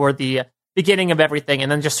stuff for the beginning of everything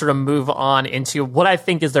and then just sort of move on into what I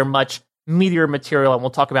think is their much meatier material, and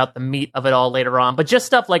we'll talk about the meat of it all later on. But just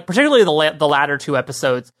stuff like, particularly the latter two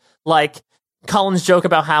episodes, like Colin's joke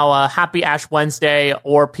about how Happy Ash Wednesday,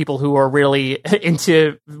 or people who are really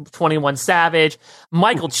into 21 Savage.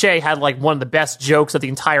 Michael Che had like one of the best jokes of the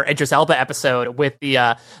entire Idris Elba episode with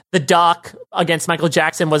the doc against Michael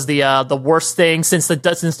Jackson was the worst thing since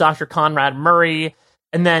Dr. Conrad Murray.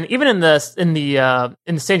 And then even in the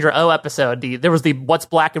Sandra Oh episode, there was the what's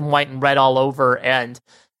black and white and red all over, and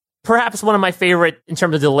perhaps one of my favorite in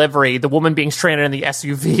terms of delivery, the woman being stranded in the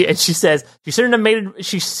SUV, and she says she shouldn't have made it.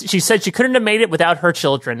 She said she couldn't have made it without her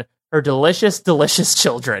children, her delicious, delicious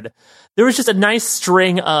children. There was just a nice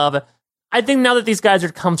string of. I think now that these guys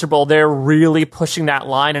are comfortable, they're really pushing that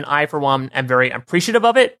line, and I, for one, am very appreciative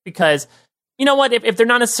of it, because you know what? If they're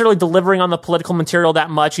not necessarily delivering on the political material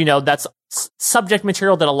that much, that's subject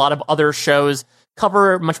material that a lot of other shows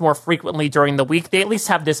cover much more frequently during the week. They at least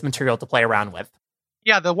have this material to play around with.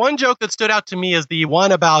 Yeah, the one joke that stood out to me is the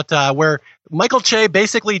one about where Michael Che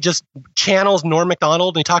basically just channels Norm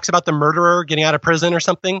Macdonald, and he talks about the murderer getting out of prison or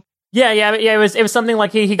something. Yeah. It was something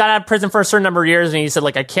like he got out of prison for a certain number of years, and he said,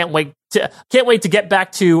 like, I can't wait to get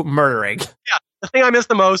back to murdering. Yeah, the thing I miss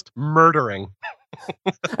the most, murdering.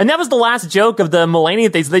 And that was the last joke of the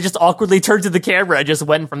Mulaney things. They just awkwardly turned to the camera and just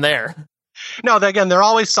went from there. No, again, they're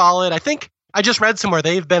always solid. I think I just read somewhere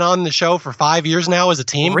they've been on the show for 5 years now as a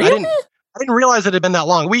team. Really? I didn't realize it had been that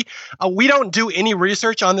long. We don't do any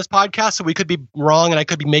research on this podcast, so we could be wrong and I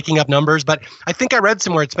could be making up numbers, but I think I read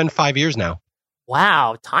somewhere it's been 5 years now.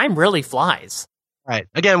 Wow, time really flies. Right.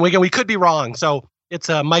 Again, we could be wrong, so it's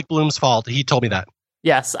Mike Bloom's fault. He told me that.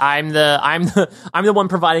 Yes, I'm the one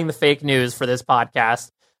providing the fake news for this podcast.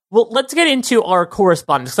 Well, let's get into our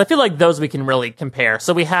correspondence, because I feel like those we can really compare.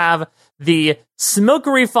 So we have the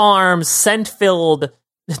Smokery Farm scent-filled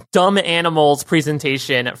dumb animals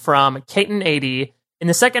presentation from Kate and Aidy. In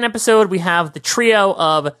the second episode, we have the trio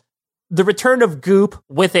of the return of Goop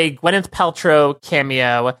with a Gwyneth Paltrow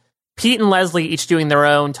cameo, Pete and Leslie each doing their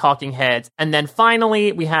own talking heads, and then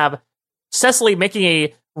finally we have Cecily making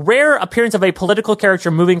a rare appearance of a political character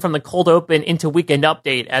moving from the cold open into Weekend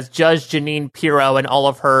Update as Judge Janine Pirro and all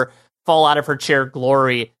of her fall out of her chair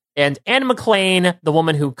glory. And Anne McClain, the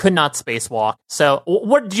woman who could not spacewalk. So,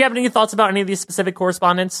 do you have any thoughts about any of these specific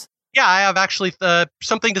correspondents? Yeah, I have actually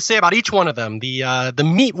something to say about each one of them. The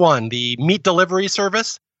meat one, the meat delivery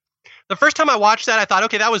service. The first time I watched that, I thought,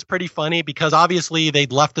 okay, that was pretty funny because obviously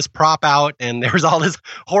they'd left this prop out and there was all this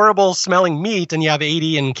horrible smelling meat, and you have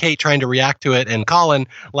Aidy and Kate trying to react to it and Colin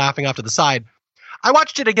laughing off to the side. I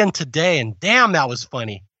watched it again today, and damn, that was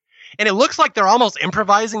funny. And it looks like they're almost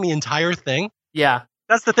improvising the entire thing. Yeah.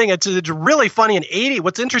 That's the thing. It's really funny. And Aidy,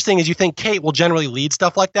 what's interesting is you think Kate will generally lead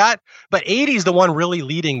stuff like that, but Aidy's the one really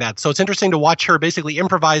leading that. So it's interesting to watch her basically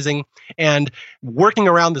improvising and working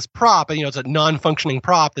around this prop. And, it's a non-functioning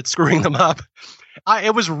prop that's screwing them up.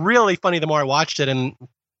 It was really funny the more I watched it. And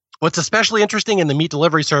what's especially interesting in the meat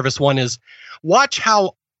delivery service one is watch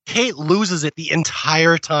how Kate loses it the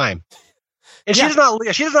entire time. And she does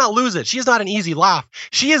not lose it. She is not an easy laugh.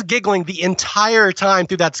 She is giggling the entire time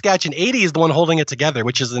through that sketch, and Aidy is the one holding it together,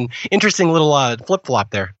 which is an interesting little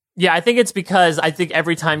flip-flop there. Yeah, I think it's because I think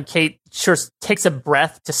every time Kate takes a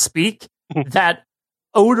breath to speak, that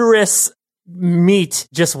odorous meat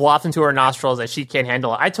just wafts into her nostrils that she can't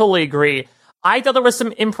handle it. I totally agree. I thought there was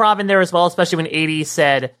some improv in there as well, especially when Aidy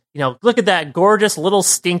said, look at that gorgeous little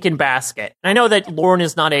stinking basket. And I know that Lauren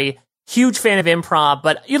is not a huge fan of improv,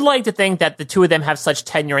 but you'd like to think that the two of them have such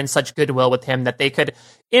tenure and such goodwill with him that they could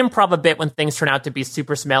improv a bit when things turn out to be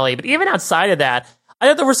super smelly. But even outside of that, I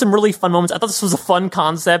thought there were some really fun moments. I thought this was a fun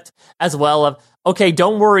concept as well of, okay,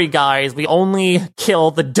 don't worry, guys. We only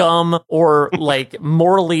kill the dumb or like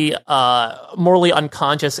morally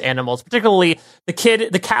unconscious animals, particularly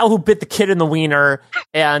the cow who bit the kid in the wiener,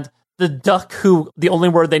 and the duck who the only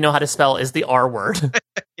word they know how to spell is the R word.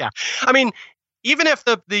 Yeah. I mean, even if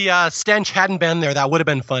the stench hadn't been there, that would have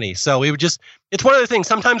been funny. So it's one of the things.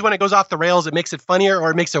 Sometimes when it goes off the rails, it makes it funnier or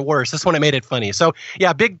it makes it worse. This one, it made it funny. So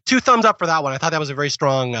yeah, big 2 thumbs up for that one. I thought that was a very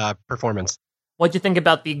strong performance. What'd you think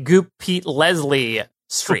about the Goop Pete Leslie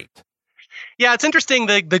streak? Yeah, it's interesting,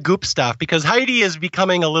 the Goop stuff, because Heidi is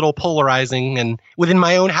becoming a little polarizing. And within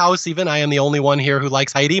my own house, even, I am the only one here who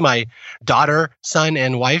likes Heidi. My daughter, son,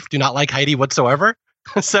 and wife do not like Heidi whatsoever.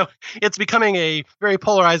 So it's becoming a very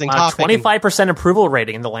polarizing topic. 25% approval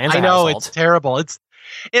rating in the Lanza I know, household. it's terrible. And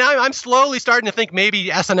I'm slowly starting to think maybe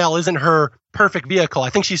SNL isn't her perfect vehicle. I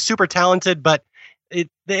think she's super talented, but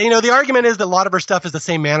the argument is that a lot of her stuff is the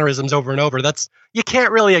same mannerisms over and over. You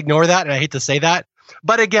can't really ignore that, and I hate to say that.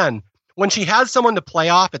 But again, when she has someone to play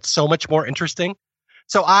off, it's so much more interesting.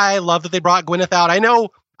 So I love that they brought Gwyneth out. I know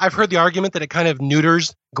I've heard the argument that it kind of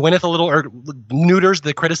neuters Gwyneth a little, or neuters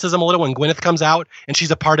the criticism a little when Gwyneth comes out and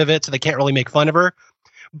she's a part of it, so they can't really make fun of her.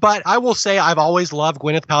 But I will say I've always loved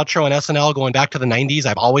Gwyneth Paltrow on SNL going back to the 90s.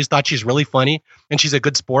 I've always thought she's really funny and she's a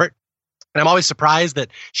good sport. And I'm always surprised that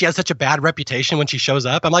she has such a bad reputation when she shows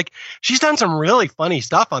up. I'm like, she's done some really funny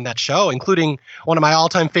stuff on that show, including one of my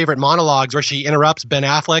all-time favorite monologues where she interrupts Ben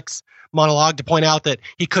Affleck's monologue to point out that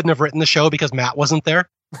he couldn't have written the show because Matt wasn't there,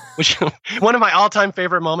 which one of my all-time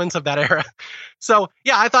favorite moments of that era. So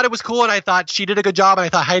yeah, I thought it was cool, and I thought she did a good job, and I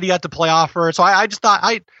thought Heidi got to play off her. So I just thought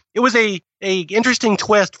it was a interesting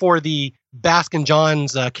twist for the Baskin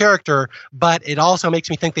Johns character, but it also makes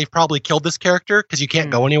me think they've probably killed this character because you can't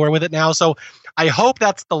go anywhere with it now. So I hope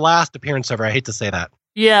that's the last appearance of her. I hate to say that.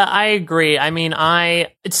 Yeah, I agree. I mean,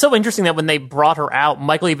 it's so interesting that when they brought her out,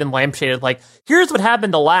 Michael even lampshaded, like, here's what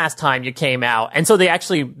happened the last time you came out. And so they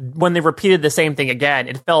actually, when they repeated the same thing again,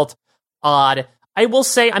 it felt odd. I will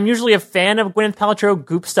say I'm usually a fan of Gwyneth Paltrow,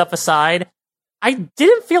 Goop stuff aside. I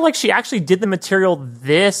didn't feel like she actually did the material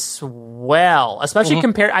this well, especially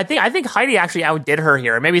compared. I think Heidi actually outdid her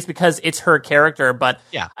here. Maybe it's because it's her character, but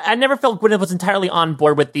yeah, I never felt Gwyneth was entirely on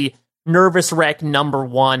board with the nervous wreck number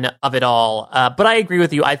one of it all. But I agree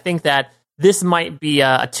with you. I think that this might be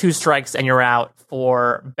a 2 strikes and you're out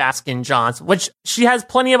for Baskin Johns, which she has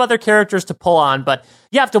plenty of other characters to pull on, but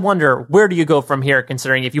you have to wonder, where do you go from here,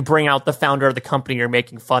 considering if you bring out the founder of the company you're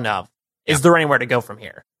making fun of? Is there anywhere to go from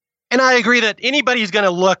here? And I agree that anybody's going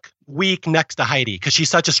to look weak next to Heidi because she's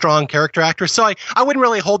such a strong character actress. So I wouldn't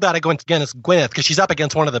really hold that against Gwyneth because she's up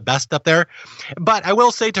against one of the best up there. But I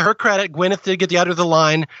will say, to her credit, Gwyneth did get the out of the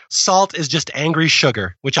line. Salt is just angry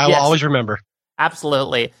sugar, which I will always remember.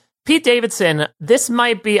 Absolutely. Pete Davidson, this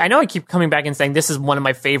might be, I know I keep coming back and saying this is one of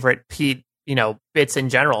my favorite Pete, bits in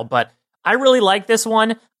general, but I really like this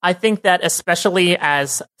one. I think that especially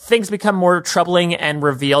as things become more troubling and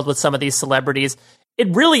revealed with some of these celebrities, it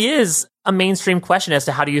really is a mainstream question as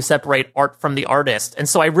to how do you separate art from the artist. And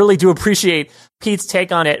so I really do appreciate Pete's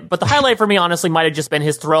take on it. But the highlight for me, honestly, might have just been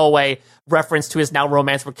his throwaway reference to his now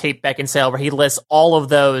romance with Kate Beckinsale, where he lists all of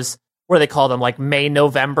those, what do they call them, like May,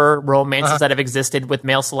 November romances that have existed with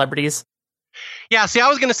male celebrities. Yeah, see, I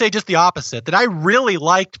was going to say just the opposite, that I really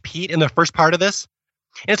liked Pete in the first part of this.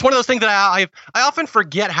 And it's one of those things that I often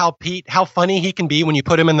forget how funny he can be when you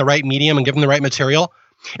put him in the right medium and give him the right material.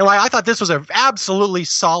 And I thought this was an absolutely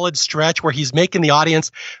solid stretch where he's making the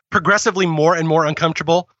audience progressively more and more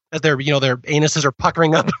uncomfortable as their anuses are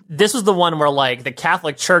puckering up. This was the one where the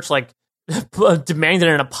Catholic Church demanded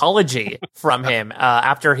an apology from him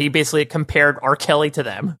after he basically compared R. Kelly to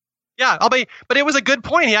them. Yeah, but it was a good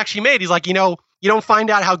point he actually made. He's like, you don't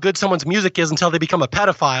find out how good someone's music is until they become a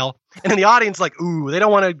pedophile. And then the audience ooh, they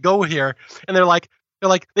don't want to go here. And they're like,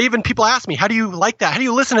 people ask me, how do you like that? How do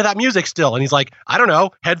you listen to that music still? And he's like, I don't know,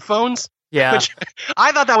 headphones. Yeah. Which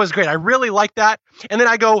I thought that was great. I really liked that. And then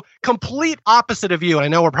I go complete opposite of you. And I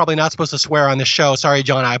know we're probably not supposed to swear on this show. Sorry,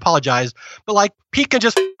 John, I apologize. But Pete can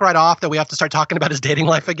just right off that we have to start talking about his dating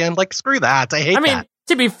life again. Screw that. I hate that.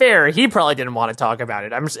 To be fair, he probably didn't want to talk about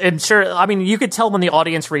it. I'm sure. You could tell when the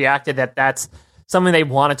audience reacted that that's something they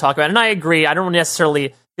want to talk about. And I agree. I don't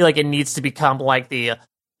necessarily feel like it needs to become like the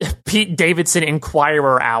Pete Davidson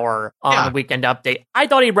Inquirer Hour on the Weekend Update. I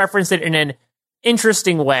thought he referenced it in an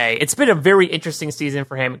interesting way. It's been a very interesting season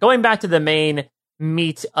for him. Going back to the main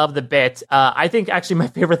meat of the bit, I think actually my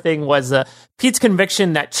favorite thing was Pete's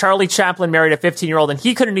conviction that Charlie Chaplin married a 15-year-old and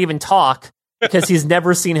he couldn't even talk because he's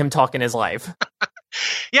never seen him talk in his life.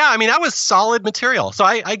 Yeah, that was solid material. So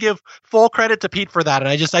I give full credit to Pete for that. And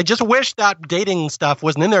I just wish that dating stuff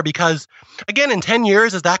wasn't in there because, again, in 10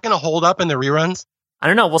 years, is that going to hold up in the reruns? I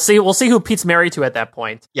don't know. We'll see. We'll see who Pete's married to at that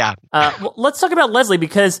point. Yeah. Well, let's talk about Leslie,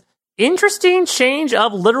 because interesting change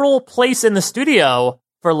of literal place in the studio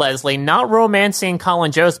for Leslie. Not romancing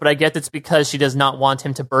Colin Jost, but I guess it's because she does not want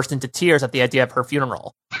him to burst into tears at the idea of her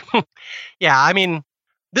funeral. Yeah,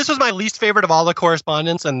 This was my least favorite of all the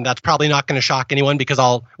correspondence, and that's probably not going to shock anyone because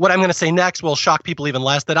what I'm going to say next will shock people even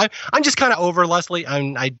less. That I'm just kind of over Leslie.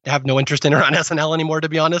 I have no interest in her on SNL anymore, to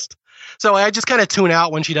be honest. So I just kind of tune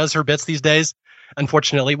out when she does her bits these days.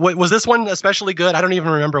 Unfortunately, was this one especially good? I don't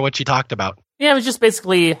even remember what she talked about. Yeah, it was just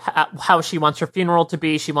basically how she wants her funeral to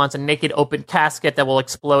be. She wants a naked open casket that will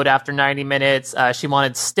explode after 90 minutes. She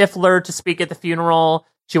wanted Stifler to speak at the funeral.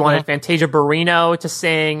 She wanted Fantasia Barrino to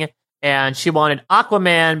sing. And she wanted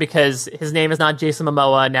Aquaman because his name is not Jason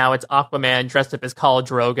Momoa. Now it's Aquaman dressed up as Khal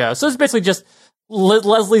Drogo. So it's basically just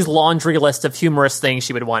Leslie's laundry list of humorous things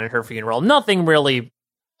she would want at her funeral. Nothing really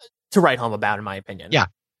to write home about, in my opinion. Yeah.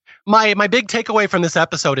 My big takeaway from this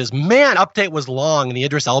episode is, man, Update was long in the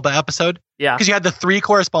Idris Elba episode. Yeah. Because you had the 3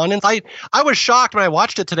 correspondents. I was shocked when I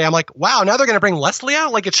watched it today. I'm like, wow, now they're going to bring Leslie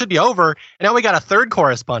out? Like, it should be over. And now we got a 3rd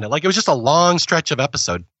correspondent. Like, it was just a long stretch of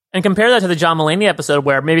episode. And compare that to the John Mulaney episode,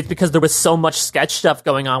 where maybe it's because there was so much sketch stuff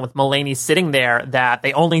going on with Mulaney sitting there that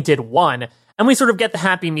they only did 1. And we sort of get the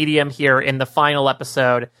happy medium here in the final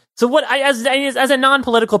episode. So as a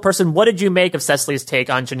non-political person, what did you make of Cecily's take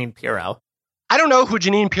on Jeanine Pirro? I don't know who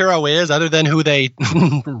Jeanine Pirro is other than who they,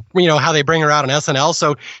 how they bring her out on SNL.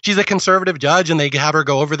 So she's a conservative judge and they have her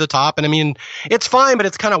go over the top. And I mean, it's fine, but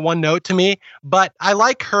it's kind of one note to me. But I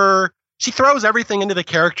like her. She throws everything into the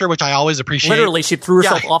character, which I always appreciate. Literally, she threw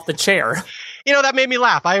herself off the chair. That made me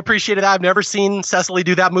laugh. I appreciated that. I've never seen Cecily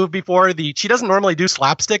do that move before. She doesn't normally do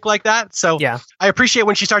slapstick like that. So yeah. I appreciate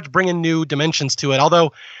when she starts bringing new dimensions to it.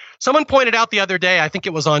 Although someone pointed out the other day, I think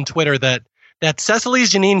it was on Twitter, that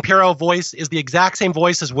Cecily's Jeanine Pirro voice is the exact same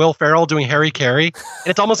voice as Will Ferrell doing Harry Carey.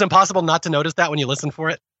 And it's almost impossible not to notice that when you listen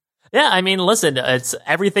for it. Yeah, I mean, listen, it's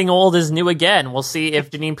everything old is new again. We'll see if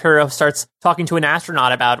Jeanine Pirro starts talking to an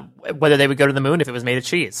astronaut about whether they would go to the moon if it was made of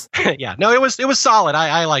cheese. Yeah, no, it was solid.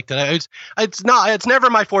 I liked it. It's never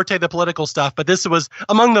my forte, the political stuff, but this was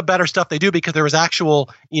among the better stuff they do because there was actual,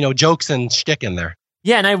 jokes and shtick in there.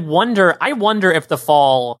 Yeah, and I wonder if the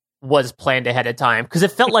fall was planned ahead of time, because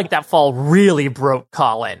it felt like that fall really broke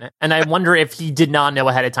Colin, and I wonder if he did not know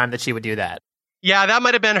ahead of time that she would do that. Yeah, that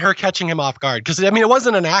might have been her catching him off guard, because, it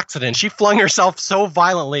wasn't an accident. She flung herself so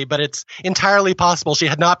violently, but it's entirely possible she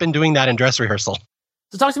had not been doing that in dress rehearsal.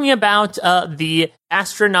 So talk to me about the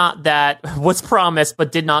astronaut that was promised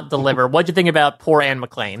but did not deliver. What'd you think about poor Anne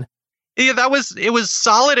McClain? Yeah, it was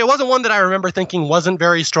solid. It wasn't one that I remember thinking wasn't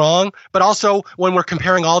very strong, but also when we're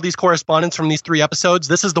comparing all these correspondents from these 3 episodes,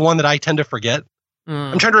 this is the one that I tend to forget.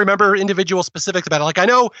 I'm trying to remember individual specifics about it. Like, I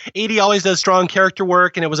know 80 always does strong character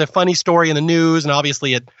work, and it was a funny story in the news, and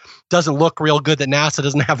obviously it doesn't look real good that NASA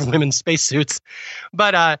doesn't have women's spacesuits.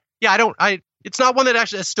 But it's not one that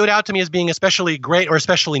actually stood out to me as being especially great or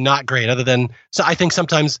especially not great, other than, so I think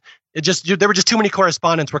sometimes there were just too many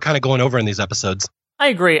correspondents we're kind of going over in these episodes. I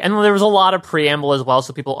agree. And there was a lot of preamble as well,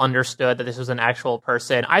 so people understood that this was an actual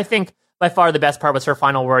person. I think by far the best part was her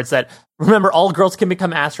final words that, remember, all girls can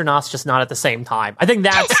become astronauts, just not at the same time. I think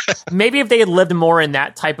that's, maybe if they had lived more in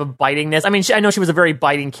that type of bitingness. I mean, I know she was a very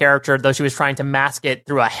biting character, though she was trying to mask it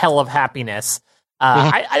through a hell of happiness.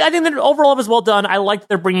 I think that overall it was well done. I like that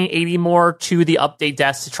they're bringing 80 more to the update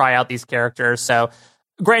desk to try out these characters. So,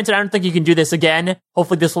 granted, I don't think you can do this again.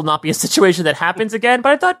 Hopefully this will not be a situation that happens again,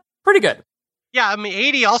 but I thought pretty good. Yeah, I mean,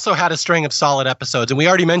 80 also had a string of solid episodes, and we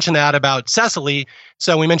already mentioned that about Cecily,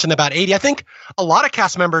 so we mentioned about 80. I think a lot of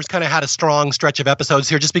cast members kind of had a strong stretch of episodes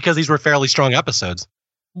here just because these were fairly strong episodes.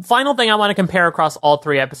 Final thing I want to compare across all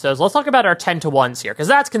 3 episodes, let's talk about our 10 to 1s here, because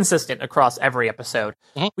that's consistent across every episode.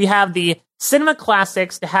 Mm-hmm. We have the cinema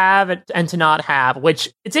classics to have and to not have,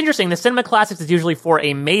 which, it's interesting, the cinema classics is usually for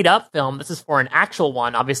a made-up film. This is for an actual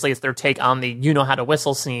one. Obviously, it's their take on the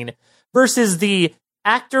you-know-how-to-whistle scene, versus the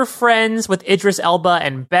actor friends with Idris Elba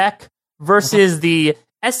and Beck, versus the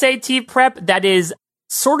SAT prep that is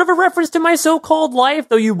sort of a reference to My So-Called Life,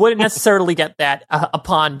 though you wouldn't necessarily get that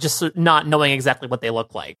upon just not knowing exactly what they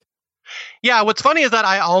look like. Yeah, what's funny is that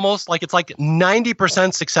I almost, it's like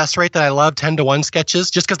 90% success rate that I love 10 to 1 sketches,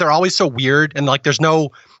 just because they're always so weird and there's no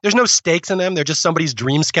stakes in them. They're just somebody's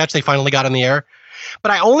dream sketch they finally got on the air.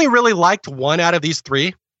 But I only really liked 1 out of these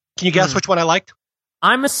 3. Can you guess which one I liked?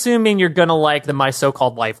 I'm assuming you're going to like the My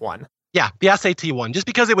So-Called Life one. Yeah, the SAT one, just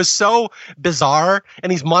because it was so bizarre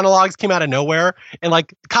and these monologues came out of nowhere. And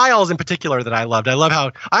Kyle's in particular that I loved. I love how,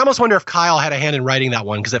 I almost wonder if Kyle had a hand in writing that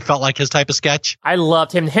one because it felt like his type of sketch. I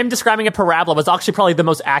loved him. Him describing a parabola was actually probably the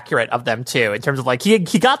most accurate of them too, in terms of he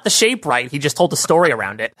got the shape right. He just told the story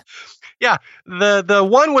around it. Yeah, the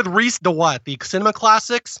one with Reese DeWatt, the cinema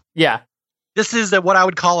classics. Yeah. This is what I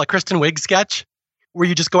would call a Kristen Wiig sketch, where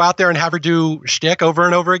you just go out there and have her do shtick over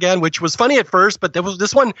and over again, which was funny at first, but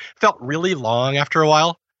this one felt really long after a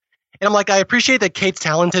while. And I'm like, I appreciate that Kate's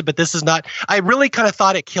talented, but this is not. I really kind of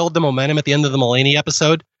thought it killed the momentum at the end of the Mulaney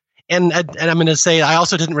episode. And I'm going to say I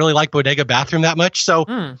also didn't really like Bodega Bathroom that much. So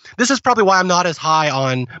this is probably why I'm not as high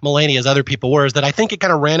on Mulaney as other people were, is that I think it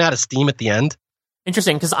kind of ran out of steam at the end.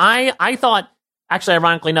 Interesting, because I thought, actually,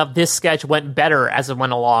 ironically enough, this sketch went better as it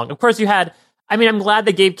went along. Of course, you had, I'm glad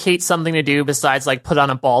they gave Kate something to do besides like put on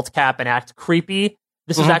a bald cap and act creepy.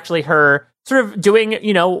 This was actually her sort of doing,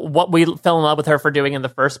 what we fell in love with her for doing in the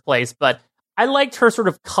first place. But I liked her sort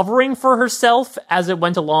of covering for herself as it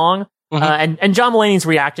went along. And John Mulaney's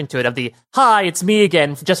reaction to it of the, hi, it's me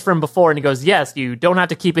again, just from before. And he goes, yes, you don't have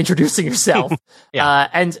to keep introducing yourself.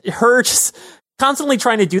 And her just constantly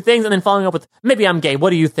trying to do things and then following up with, maybe I'm gay. What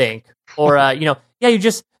do you think? Or, yeah, you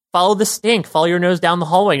just follow the stink, follow your nose down the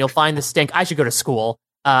hallway and you'll find the stink. I should go to school.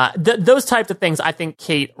 Those types of things, I think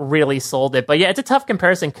Kate really sold it. But yeah, it's a tough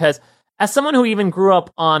comparison because as someone who even grew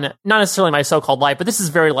up on, not necessarily My So-Called Life, but this is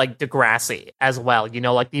very like Degrassi as well,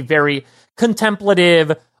 like the very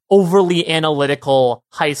contemplative, overly analytical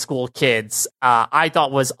high school kids, I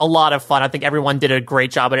thought was a lot of fun. I think everyone did a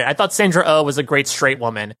great job at it. I thought Sandra Oh was a great straight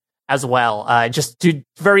woman as well, just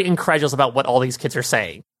very incredulous about what all these kids are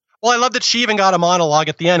saying. Well, I love that she even got a monologue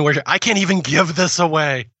at the end where I can't even give this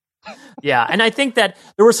away. Yeah, and I think that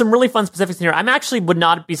there were some really fun specifics in here. I actually would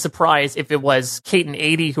not be surprised if it was Kate and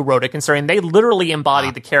Aidy who wrote it, considering they literally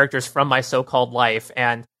embodied the characters from My So-Called Life.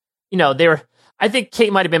 And, they were... I think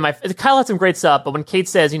Kate might have been Kyle had some great stuff, but when Kate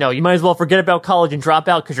says, you might as well forget about college and drop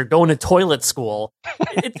out because you're going to toilet school,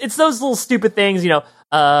 it's those little stupid things,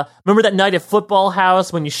 remember that night at Football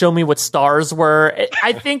House when you showed me what stars were?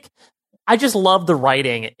 I think I just love the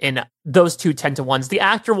writing in those two 10-to-1s. The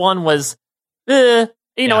actor one was,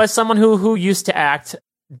 as someone who used to act,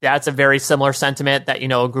 that's a very similar sentiment that,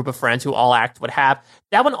 a group of friends who all act would have.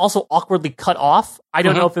 That one also awkwardly cut off. I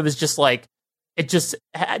don't know if it was just like, it just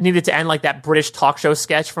needed to end like that British talk show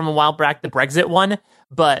sketch from a while back, the Brexit one.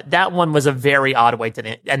 But that one was a very odd way to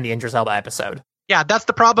end the Idris Elba episode. Yeah, that's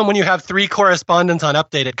the problem when you have 3 correspondents on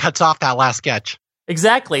Update. It cuts off that last sketch.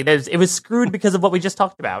 Exactly. It was screwed because of what we just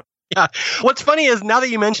talked about. Yeah. What's funny is now that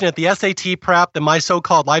you mention it, the SAT prep, the My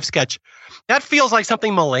So-Called Life sketch, that feels like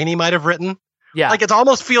something Mulaney might have written. Yeah. Like it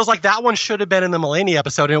almost feels like that one should have been in the Mulaney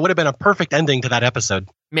episode and it would have been a perfect ending to that episode.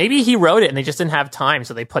 Maybe he wrote it and they just didn't have time,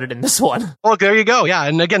 so they put it in this one. Well, there you go. Yeah.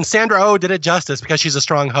 And again, Sandra Oh did it justice because she's a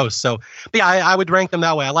strong host. So, but yeah, I would rank them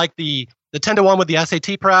that way. I like the 10-to-1 with the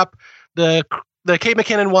SAT prep, the Kate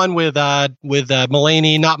McKinnon one with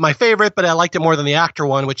Mulaney, not my favorite, but I liked it more than the actor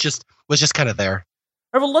one, which was just kind of there.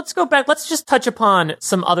 All right, well, let's go back. Let's just touch upon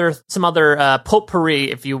some other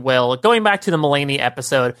potpourri, if you will. Going back to the Mulaney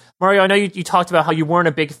episode, Mario, I know you talked about how you weren't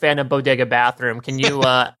a big fan of Bodega Bathroom. Can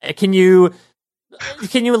you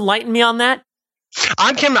enlighten me on that?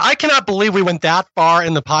 I cannot believe we went that far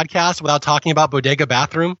in the podcast without talking about Bodega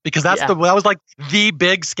Bathroom, because that was like the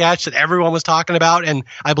big sketch that everyone was talking about, and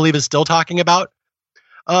I believe is still talking about.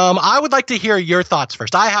 I would like to hear your thoughts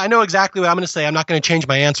first. I know exactly what I'm going to say. I'm not going to change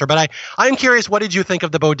my answer, but I'm curious. What did you think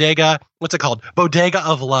of the Bodega? What's it called? Bodega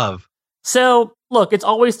of Love. So, look, it's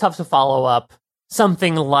always tough to follow up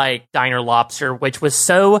something like Diner Lobster, which was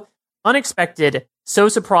so unexpected, so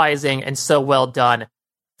surprising, and so well done.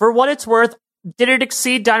 For what it's worth, did it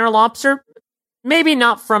exceed Diner Lobster? Maybe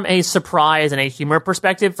not from a surprise and a humor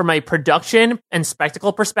perspective. From a production and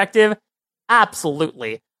spectacle perspective,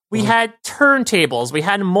 absolutely. We had turntables. We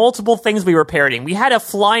had multiple things we were parodying. We had a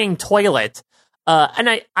flying toilet.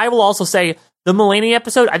 And I will also say the Mulaney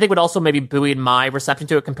episode, I think would also maybe buoy my reception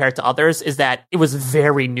to it compared to others, is that it was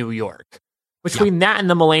very New York. Between that and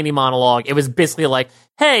the Mulaney monologue, it was basically like,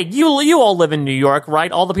 hey, you all live in New York,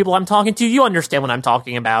 right? All the people I'm talking to, you understand what I'm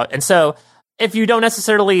talking about. And so if you don't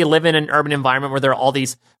necessarily live in an urban environment where there are all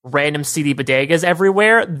these random seedy bodegas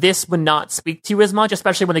everywhere, this would not speak to you as much,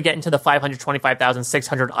 especially when they get into the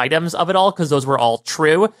 525,600 items of it all, because those were all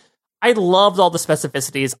true. I loved all the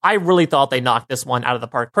specificities. I really thought they knocked this one out of the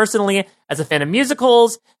park. Personally, as a fan of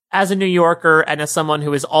musicals, as a New Yorker, and as someone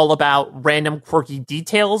who is all about random quirky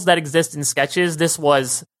details that exist in sketches, this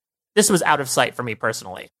was out of sight for me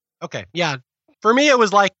personally. Okay, yeah. For me, it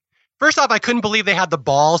was like, first off, I couldn't believe they had the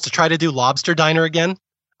balls to try to do Lobster Diner again.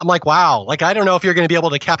 I'm like, wow. Like, I don't know if you're going to be able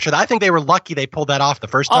to capture that. I think they were lucky they pulled that off the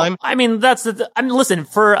first time. I mean, listen,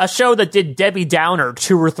 for a show that did Debbie Downer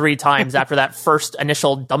 2 or 3 times after that first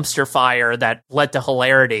initial dumpster fire that led to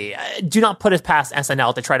hilarity, do not put it past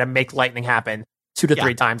SNL to try to make lightning happen 2 to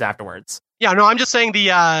 3 times afterwards. Yeah, no, I'm just saying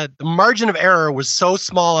the margin of error was so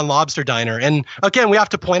small on Lobster Diner. And again, we have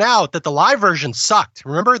to point out that the live version sucked.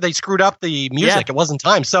 Remember, they screwed up the music. It wasn't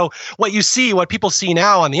time. So what people see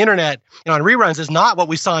now on the internet and on reruns is not what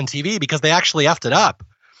we saw on TV, because they actually effed it up.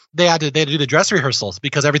 they had to do the dress rehearsals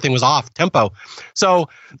because everything was off tempo. So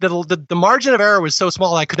the margin of error was so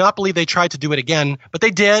small. I could not believe they tried to do it again, but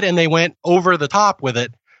they did, and they went over the top with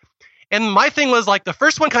it. And my thing was like the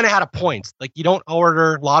first one kind of had a point. Like you don't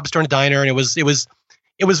order lobster in a diner, and it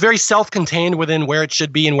was very self-contained within where it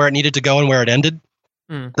should be and where it needed to go and where it ended.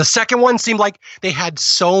 The second one seemed like they had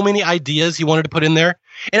so many ideas he wanted to put in there.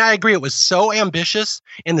 And I agree, it was so ambitious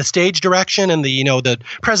in the stage direction, and the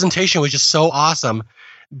presentation was just so awesome.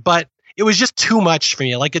 But it was just too much for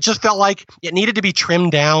me. Like it just felt like it needed to be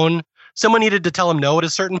trimmed down. Someone needed to tell him no at a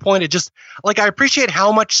certain point. It just like I appreciate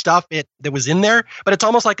how much stuff that was in there, but it's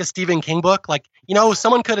almost like a Stephen King book. Like,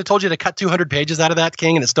 someone could have told you to cut 200 pages out of that,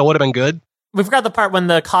 King, and it still would have been good. We forgot the part when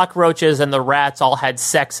the cockroaches and the rats all had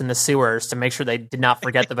sex in the sewers to make sure they did not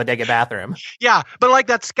forget the bodega bathroom. Yeah, but like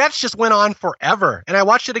that sketch just went on forever. And I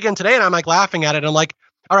watched it again today, and I'm like laughing at it. And I'm like,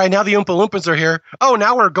 all right, now the Oompa Loompas are here. Oh,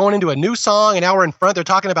 now we're going into a new song, and now we're in front. They're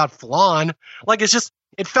talking about flan. Like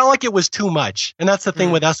it felt like it was too much. And that's the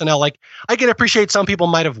thing with SNL. Like I can appreciate some people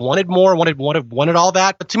might have wanted more, wanted all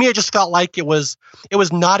that. But to me, it just felt like it was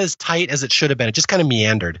not as tight as it should have been. It just kind of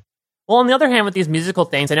meandered. Well, on the other hand, with these musical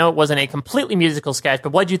things, I know it wasn't a completely musical sketch,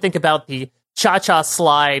 but what did you think about the Cha-Cha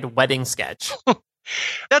Slide wedding sketch?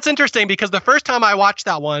 That's interesting because the first time I watched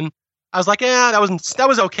that one, I was like, yeah, that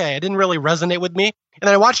was okay. It didn't really resonate with me. And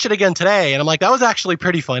then I watched it again today, and I'm like, that was actually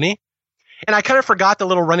pretty funny. And I kind of forgot the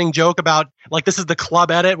little running joke about, like, this is the club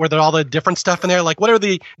edit where there are all the different stuff in there. Like, what are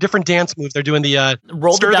the different dance moves they're doing? The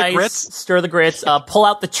roll the dice, stir the grits, pull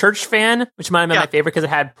out the church fan, which might have been my favorite because it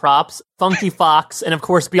had props, Funky Fox, and of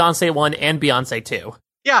course Beyonce 1 and Beyonce 2.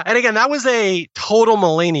 Yeah, and again, that was a total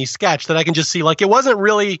Mulaney sketch that I can just see. Like, it wasn't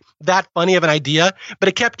really that funny of an idea, but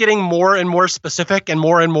it kept getting more and more specific and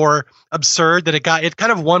more absurd that it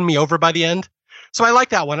kind of won me over by the end. So I like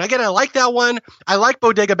that one. Again, I like that one. I like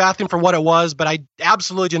Bodega Bathroom for what it was, but I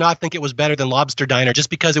absolutely do not think it was better than Lobster Diner just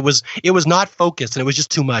because it was not focused and it was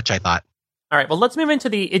just too much, I thought. All right, well, let's move into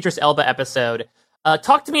the Idris Elba episode.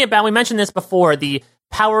 Talk to me about, we mentioned this before, the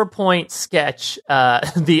PowerPoint sketch,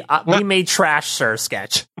 We Made Trash, Sir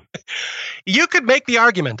sketch. You could make the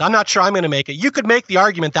argument. I'm not sure I'm going to make it. You could make the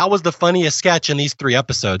argument that was the funniest sketch in these 3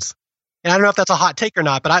 episodes. And I don't know if that's a hot take or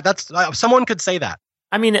not, but someone could say that.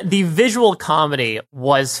 I mean, the visual comedy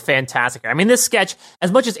was fantastic. I mean, this sketch,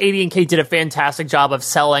 as much as AD and Kate did a fantastic job of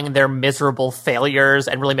selling their miserable failures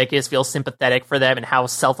and really making us feel sympathetic for them and how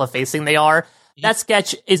self-effacing they are, that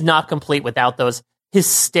sketch is not complete without those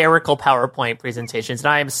hysterical PowerPoint presentations. And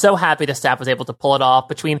I am so happy the staff was able to pull it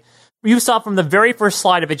off. You saw from the very first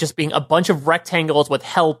slide of it just being a bunch of rectangles with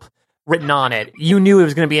help written on it. You knew it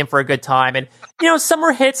was going to be in for a good time. And, some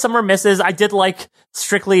were hits, some were misses. I did like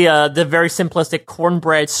strictly the very simplistic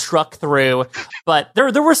cornbread struck through. But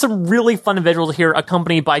there were some really fun visuals here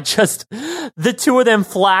accompanied by just the two of them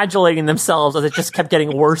flagellating themselves as it just kept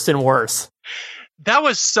getting worse and worse. That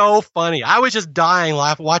was so funny. I was just dying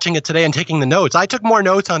laughing watching it today and taking the notes. I took more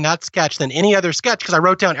notes on that sketch than any other sketch because I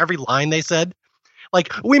wrote down every line they said.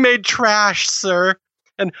 Like, we made trash, sir.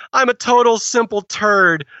 And I'm a total simple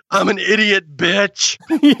turd. I'm an idiot, bitch.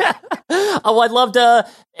 Yeah. Oh, I loved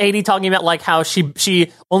AD talking about like how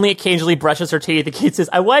she only occasionally brushes her teeth. The kid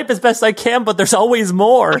says, I wipe as best I can, but there's always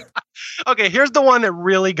more. Okay, here's the one that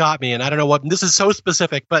really got me. And I don't know what, this is so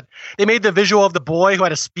specific, but they made the visual of the boy who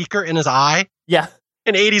had a speaker in his eye. Yeah.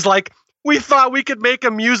 And AD's like, we thought we could make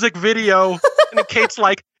a music video. And then Kate's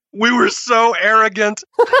like, we were so arrogant.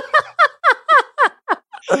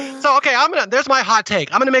 So, okay, there's my hot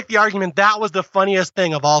take. I'm going to make the argument that was the funniest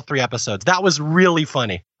thing of all 3 episodes. That was really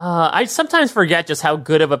funny. I sometimes forget just how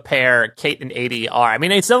good of a pair Kate and AD are. I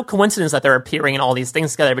mean, it's no coincidence that they're appearing in all these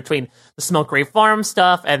things together between the Smoke Grave Farm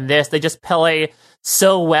stuff and this. They just play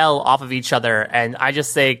so well off of each other. And I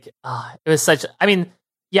just think it was such, I mean,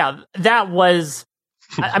 yeah, that was,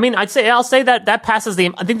 I mean, I'll say that passes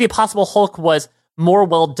I think the Impossible Hulk was more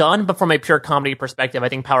well done, but from a pure comedy perspective, I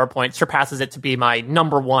think PowerPoint surpasses it to be my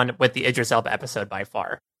number 1 with the Idris Elba episode by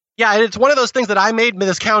far. Yeah, and it's one of those things that I made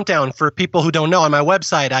this countdown for people who don't know. On my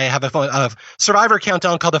website, I have a Survivor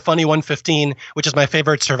countdown called the Funny 115, which is my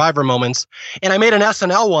favorite Survivor moments. And I made an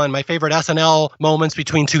SNL one, my favorite SNL moments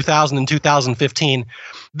between 2000 and 2015.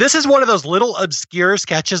 This is one of those little obscure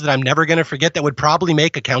sketches that I'm never going to forget that would probably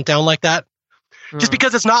make a countdown like that. Just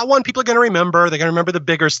because it's not one people are going to remember. They're going to remember the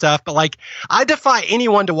bigger stuff. But like, I defy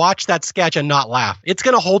anyone to watch that sketch and not laugh. It's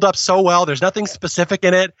going to hold up so well. There's nothing specific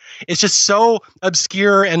in it. It's just so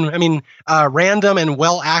obscure and random and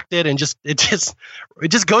well acted, and it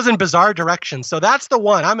just goes in bizarre directions. So that's the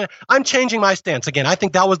one. I'm changing my stance again. I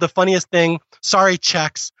think that was the funniest thing. Sorry,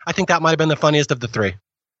 Chex. I think that might have been the funniest of the 3.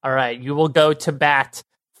 All right, you will go to bat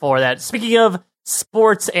for that. Speaking of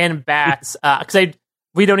sports and bats, because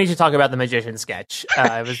we don't need to talk about the magician sketch.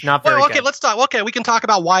 It was not very okay, good. let's talk. Okay, we can talk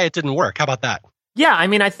about why it didn't work. How about that? Yeah, I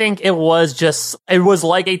mean, I think it was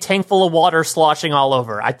like a tank full of water sloshing all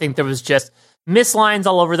over. I think there was just mislines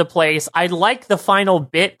all over the place. I like the final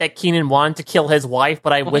bit that Keenan wanted to kill his wife,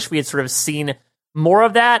 but I wish we had sort of seen more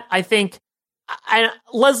of that. I think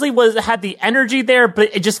Leslie had the energy there,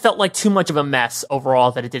 but it just felt like too much of a mess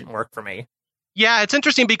overall that it didn't work for me. Yeah, it's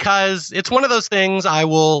interesting because it's one of those things. I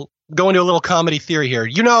will go into a little comedy theory here.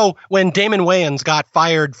 You know, when Damon Wayans got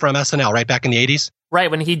fired from SNL, right, back in the 80s? Right,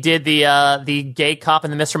 when he did the gay cop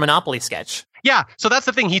in the Mr. Monopoly sketch. Yeah, so that's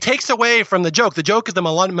the thing. He takes away from the joke. The joke is the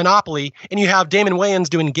Monopoly, and you have Damon Wayans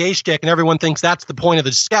doing gay shtick, and everyone thinks that's the point of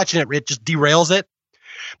the sketch, and it just derails it.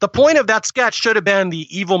 The point of that sketch should have been the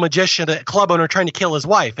evil magician, the club owner trying to kill his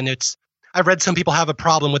wife, and I've read some people have a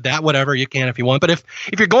problem with that. Whatever, you can if you want. But if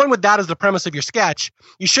you're going with that as the premise of your sketch,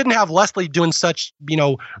 you shouldn't have Leslie doing such,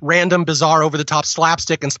 random, bizarre, over-the-top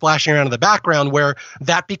slapstick and splashing around in the background where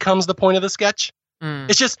that becomes the point of the sketch.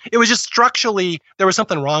 It was just structurally, there was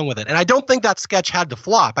something wrong with it. And I don't think that sketch had to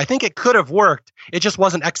flop. I think it could have worked. It just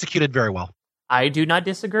wasn't executed very well. I do not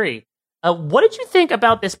disagree. What did you think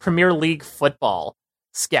about this Premier League football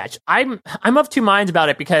sketch? I'm of two minds about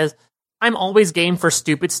it because I'm always game for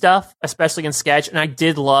stupid stuff, especially in sketch. And I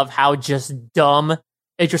did love how just dumb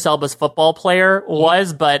Idris Elba's football player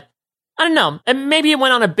was, but I don't know. And maybe it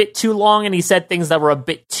went on a bit too long and he said things that were a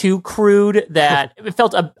bit too crude that it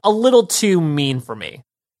felt a little too mean for me.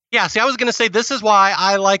 Yeah, see, I was going to say this is why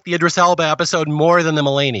I like the Idris Elba episode more than the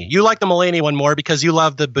Mulaney. You like the Mulaney one more because you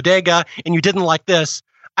love the bodega and you didn't like this.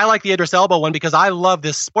 I like the Idris Elba one because I love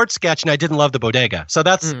this sports sketch and I didn't love the bodega. So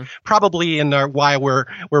that's probably in why we're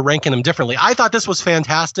ranking them differently. I thought this was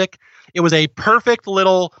fantastic. It was a perfect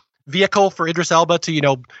little vehicle for Idris Elba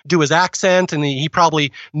to, do his accent, and he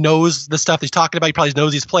probably knows the stuff he's talking about. He probably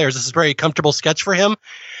knows these players. This is a very comfortable sketch for him.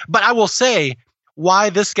 But I will say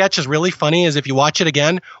why this sketch is really funny is if you watch it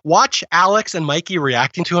again, watch Alex and Mikey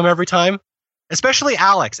reacting to him every time. Especially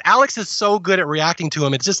Alex. Alex is so good at reacting to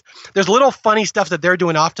him. It's just, there's little funny stuff that they're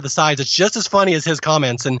doing off to the sides. It's just as funny as his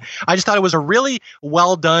comments. And I just thought it was a really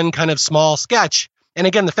well done kind of small sketch. And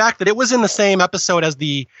again, the fact that it was in the same episode as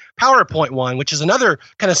the PowerPoint one, which is another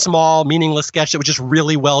kind of small, meaningless sketch that was just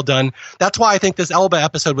really well done. That's why I think this Elba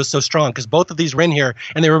episode was so strong, because both of these were in here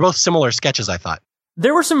and they were both similar sketches, I thought.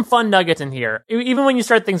 There were some fun nuggets in here. Even when you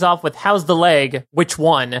start things off with how's the leg, which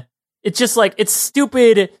one? It's just like, it's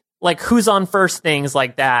stupid, like who's on first things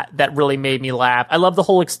like that really made me laugh. I love the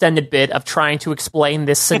whole extended bit of trying to explain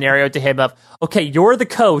this scenario to him of, okay, you're the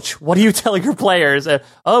coach. What are you telling your players?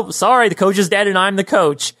 Oh, sorry, the coach is dead and I'm the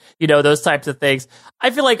coach. Those types of things.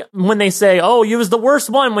 I feel like when they say, oh, you was the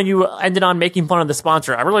worst one when you ended on making fun of the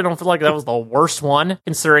sponsor, I really don't feel like that was the worst one,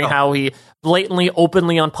 considering how he blatantly,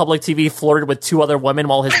 openly on public TV flirted with two other women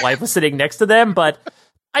while his wife was sitting next to them. But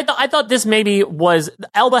I thought this maybe was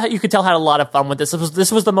Elba. You could tell had a lot of fun with this.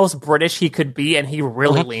 This was the most British he could be, and he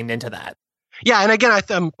really leaned into that. Yeah, and again,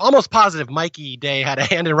 I'm almost positive Mikey Day had a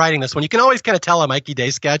hand in writing this one. You can always kind of tell a Mikey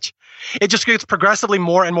Day sketch. It just gets progressively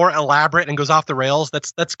more and more elaborate and goes off the rails.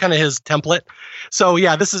 That's kind of his template. So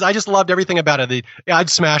yeah, I just loved everything about it. I'd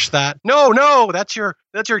smash that. No, that's your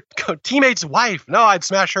teammate's wife. No, I'd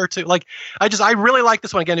smash her too. Like I really like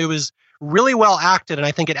this one. Again, it was really well acted, and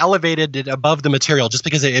I think it elevated it above the material just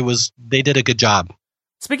because they did a good job.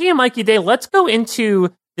 Speaking of Mikey Day, let's go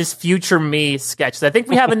into this Future Me sketch. I think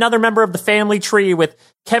we have another member of the family tree with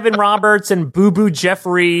Kevin Roberts and Boo Boo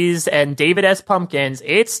Jeffries and David S. Pumpkins.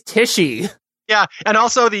 It's Tishy. Yeah, and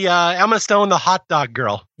also the Emma Stone, the hot dog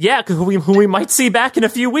girl. Yeah, who we might see back in a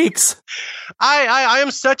few weeks. I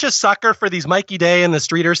am such a sucker for these Mikey Day and the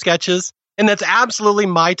Streeter sketches. And that's absolutely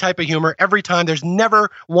my type of humor every time. There's never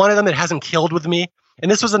one of them that hasn't killed with me. And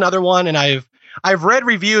this was another one. And I've read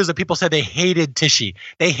reviews that people said they hated Tishy.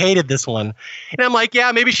 They hated this one. And I'm like,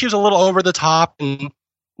 yeah, maybe she was a little over the top. And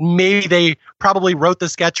maybe they probably wrote the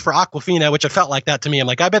sketch for Awkwafina, which it felt like that to me. I'm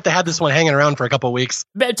like, I bet they had this one hanging around for a couple of weeks.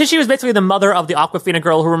 Tishy was basically the mother of the Awkwafina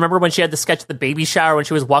girl who, remember when she had the sketch at the baby shower when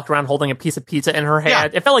she was walking around holding a piece of pizza in her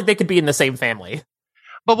hand? Yeah. It felt like they could be in the same family.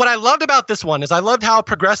 But what I loved about this one is I loved how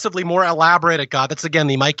progressively more elaborate it got. That's, again,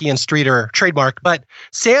 the Mikey and Streeter trademark. But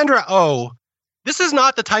Sandra Oh, this is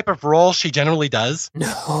not the type of role she generally does.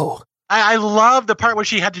 No. I love the part where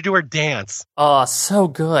she had to do her dance. Oh, so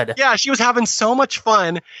good. Yeah, she was having so much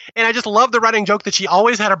fun. And I just love the running joke that she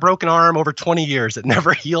always had a broken arm over 20 years. It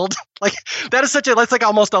never healed. Like, that's like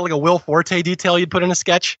almost like a Will Forte detail you'd put in a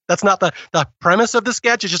sketch. That's not the premise of the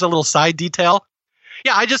sketch. It's just a little side detail.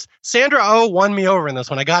 Yeah, Sandra Oh won me over in this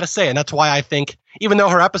one, I gotta say. And that's why I think, even though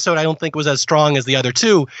her episode I don't think was as strong as the other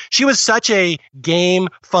two, she was such a game,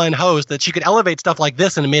 fun host that she could elevate stuff like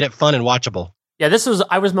this and it made it fun and watchable. Yeah,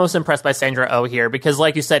 I was most impressed by Sandra Oh here because,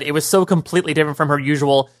 like you said, it was so completely different from her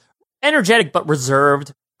usual energetic but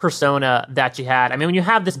reserved persona that she had. I mean, when you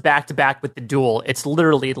have this back-to-back with the duel, it's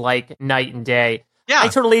literally like night and day. Yeah. I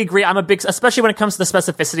totally agree. Especially when it comes to the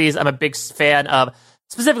specificities, I'm a big fan of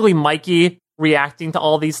specifically Mikey reacting to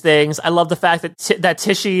all these things. I love the fact that that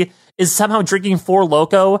Tishy is somehow drinking Four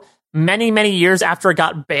Loko many, many years after it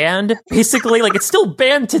got banned. Basically, like, it's still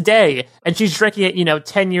banned today, and she's drinking it,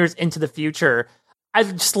 10 years into the future. I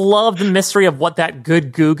just love the mystery of what that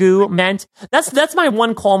good goo meant. That's my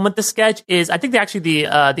one qualm with the sketch is I think the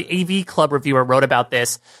AV Club reviewer wrote about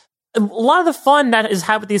this. A lot of the fun that is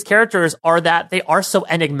had with these characters are that they are so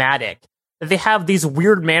enigmatic. That they have these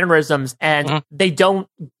weird mannerisms and they don't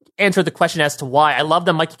answer the question as to why. I love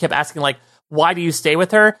that Mikey kept asking, like, why do you stay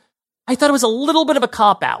with her? I thought it was a little bit of a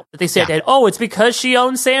cop-out that they said, it's because she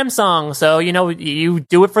owns Samsung, so, you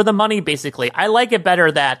do it for the money, basically. I like it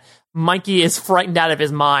better that Mikey is frightened out of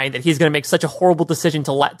his mind that he's going to make such a horrible decision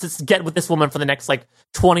to get with this woman for the next,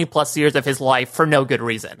 20-plus years of his life for no good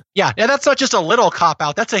reason. Yeah, that's not just a little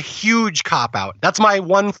cop-out. That's a huge cop-out. That's my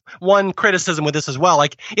one criticism with this as well.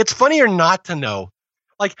 Like, it's funnier not to know.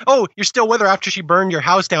 Like, oh, you're still with her after she burned your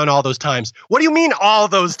house down all those times. What do you mean all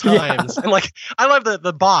those times? Yeah. And I love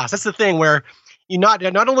the boss. That's the thing where you not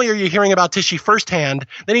only are you hearing about Tishy firsthand,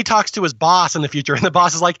 then he talks to his boss in the future, and the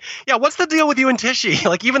boss is like, yeah, what's the deal with you and Tishy?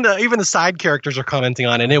 Like, even the side characters are commenting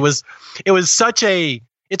on it. And it was such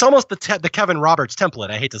it's almost the Kevin Roberts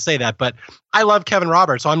template. I hate to say that, but I love Kevin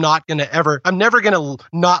Roberts, so I'm never gonna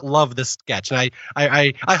not love this sketch. And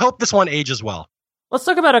I hope this one ages well. Let's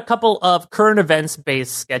talk about a couple of current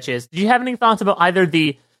events-based sketches. Do you have any thoughts about either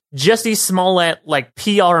the Jussie Smollett,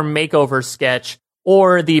 PR makeover sketch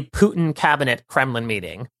or the Putin cabinet Kremlin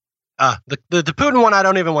meeting? The Putin one I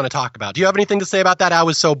don't even want to talk about. Do you have anything to say about that? I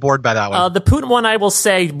was so bored by that one. The Putin one, I will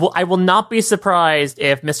say, I will not be surprised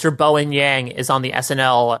if Mr. Bowen Yang is on the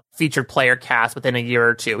SNL featured player cast within a year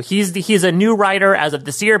or two. He's a new writer as of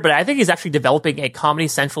this year, but I think he's actually developing a Comedy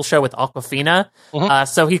Central show with Awkwafina.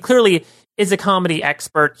 So he clearly is a comedy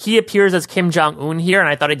expert. He appears as Kim Jong-un here, and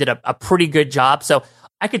I thought he did a pretty good job. So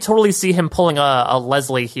I could totally see him pulling a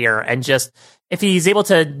Leslie here, and just if he's able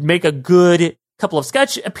to make a good couple of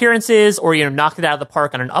sketch appearances or knock it out of the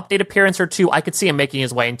park on an update appearance or two, I could see him making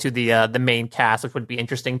his way into the main cast, which would be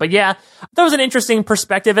interesting. But yeah, that was an interesting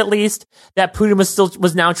perspective, at least, that Putin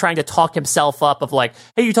was now trying to talk himself up of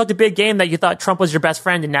hey, you talked a big game that you thought Trump was your best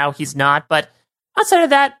friend and now he's not. But outside of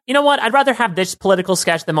that, you know what? I'd rather have this political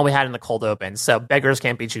sketch than what we had in the cold open. So beggars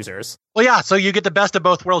can't be choosers. Well, yeah. So you get the best of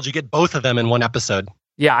both worlds. You get both of them in one episode.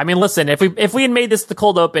 Yeah, I mean, listen, if we had made this the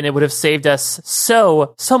cold open, it would have saved us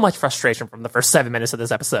so much frustration from the first 7 minutes of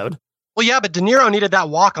this episode. Well, yeah, but De Niro needed that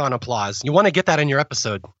walk-on applause. You want to get that in your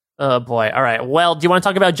episode. Oh, boy. All right. Well, do you want to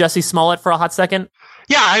talk about Jussie Smollett for a hot second?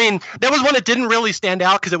 Yeah, I mean, that was one that didn't really stand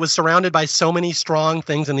out because it was surrounded by so many strong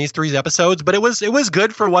things in these 3 episodes, but it was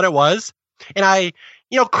good for what it was. And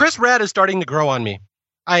Chris Redd is starting to grow on me.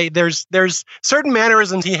 There's certain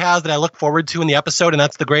mannerisms he has that I look forward to in the episode, and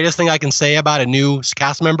that's the greatest thing I can say about a new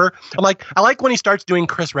cast member. I like when he starts doing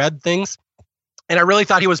Chris Redd things, and I really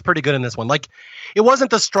thought he was pretty good in this one. It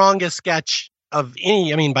wasn't the strongest sketch of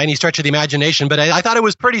by any stretch of the imagination, but I thought it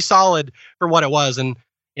was pretty solid for what it was, and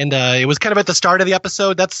it was kind of at the start of the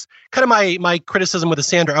episode. That's kind of my criticism with the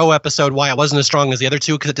Sandra Oh episode, why it wasn't as strong as the other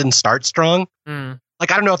two, because it didn't start strong. I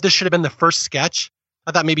don't know if this should have been the first sketch.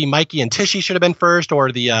 I thought maybe Mikey and Tishy should have been first, or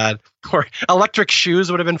or Electric Shoes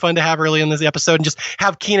would have been fun to have early in this episode, and just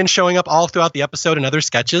have Keenan showing up all throughout the episode in other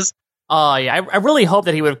sketches. Oh, yeah. I really hope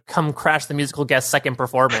that he would come crash the musical guest second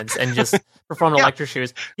performance and just perform Electric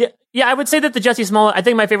Shoes. Yeah, I would say that the Jussie Smollett, I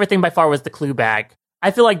think my favorite thing by far was the clue bag. I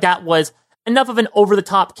feel like that was enough of an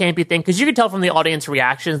over-the-top campy thing, because you could tell from the audience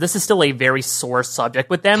reactions, this is still a very sore subject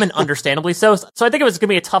with them, and understandably so. So I think it was going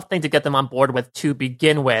to be a tough thing to get them on board with to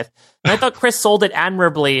begin with. And I thought Chris sold it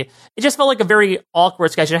admirably. It just felt like a very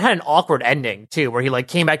awkward sketch. And it had an awkward ending, too, where he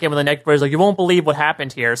came back in with the next verse, you won't believe what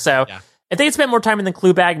happened here. So if they had spent more time in the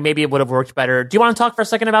clue bag, maybe it would have worked better. Do you want to talk for a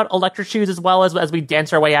second about Electric Shoes as well as we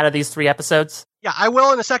dance our way out of these 3 episodes? Yeah, I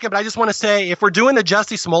will in a second, but I just want to say, if we're doing the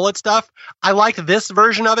Jussie Smollett stuff, I liked this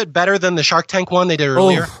version of it better than the Shark Tank one they did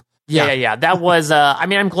earlier. Yeah. That was,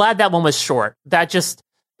 I'm glad that one was short. That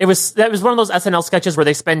was one of those SNL sketches where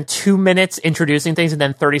they spend 2 minutes introducing things and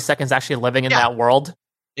then 30 seconds actually living in that world.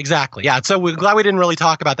 Exactly. Yeah. So we're glad we didn't really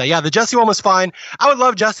talk about that. Yeah, the Jesse one was fine. I would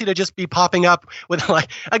love Jesse to just be popping up with, like,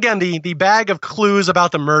 again, the bag of clues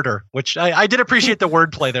about the murder, which I did appreciate the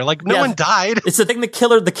wordplay there. Like, no one died. It's the thing. The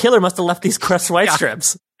killer must have left these crushed white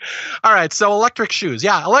strips. All right. So Electric Shoes.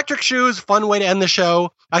 Yeah. Electric Shoes. Fun way to end the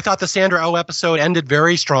show. I thought the Sandra Oh episode ended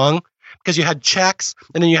very strong because you had checks,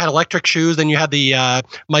 and then you had Electric Shoes, then you had the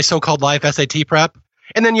My So-Called Life SAT prep,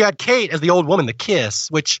 and then you had Kate as the old woman, the kiss,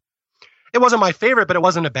 which it wasn't my favorite, but it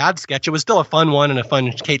wasn't a bad sketch. It was still a fun one and a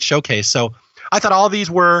fun Kate showcase. So I thought all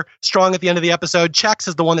these were strong at the end of the episode. Checks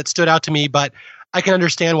is the one that stood out to me, but I can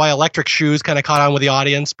understand why Electric Shoes kind of caught on with the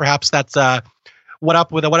audience. Perhaps that's what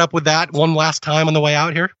up with that one last time on the way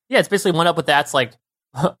out here. Yeah, it's basically What Up With That's like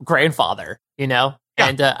grandfather, you know? Yeah.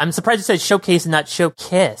 And I'm surprised you said showcase and not show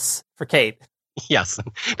kiss for Kate. Yes.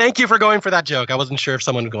 Thank you for going for that joke. I wasn't sure if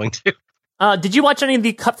someone was going to. Did you watch any of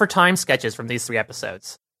the Cut for Time sketches from these 3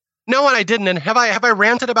 episodes? No, and I didn't. And have I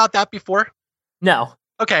ranted about that before? No.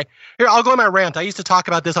 Okay. Here, I'll go on my rant. I used to talk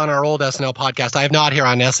about this on our old SNL podcast. I have not here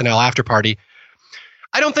on SNL After Party.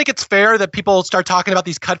 I don't think it's fair that people start talking about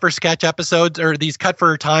these cut for sketch episodes or these cut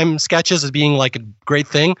for time sketches as being like a great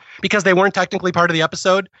thing because they weren't technically part of the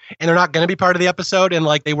episode and they're not going to be part of the episode and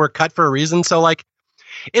like they were cut for a reason. So like,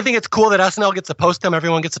 I think it's cool that SNL gets to post them.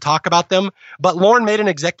 Everyone gets to talk about them. But Lorne made an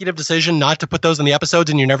executive decision not to put those in the episodes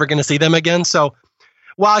and you're never going to see them again. So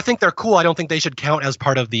while I think they're cool, I don't think they should count as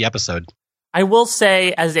part of the episode. I will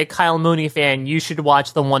say, as a Kyle Mooney fan, you should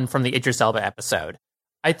watch the one from the Idris Elba episode.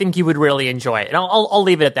 I think you would really enjoy it. And I'll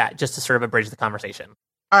leave it at that, just to sort of abridge the conversation.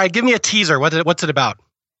 All right, give me a teaser. What's it about?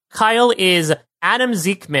 Kyle is Adam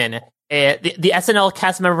Zeekman, the SNL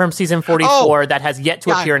cast member from season 44 that has yet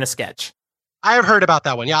to appear in a sketch. I have heard about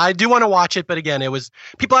that one. Yeah, I do want to watch it, but again,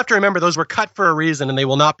 people have to remember those were cut for a reason, and they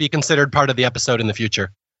will not be considered part of the episode in the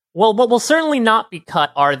future. Well, what will certainly not be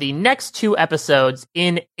cut are the next 2 episodes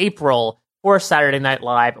in April for Saturday Night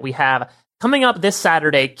Live. We have, coming up this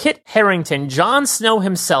Saturday, Kit Harington, Jon Snow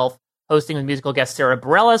himself, hosting with musical guest Sarah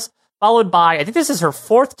Bareilles, followed by, I think this is her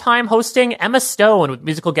 4th time hosting, Emma Stone with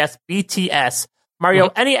musical guest BTS.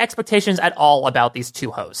 Mario, any expectations at all about these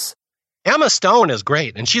 2 hosts? Emma Stone is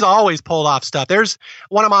great, and she's always pulled off stuff. There's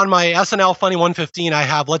one I'm on my SNL Funny 115. I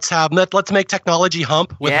have Let's Make Technology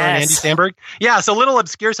Hump with her and Andy Samberg. Yeah, so little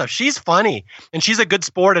obscure stuff. She's funny, and she's a good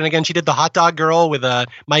sport. And again, she did the Hot Dog Girl with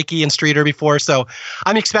Mikey and Streeter before, so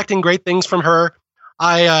I'm expecting great things from her.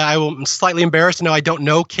 I'm slightly embarrassed to know I don't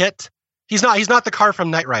know Kit. He's not the car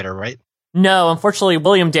from Knight Rider, right? No, unfortunately,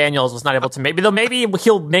 William Daniels was not able to maybe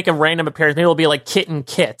he'll make a random appearance. Maybe it'll be like Kit and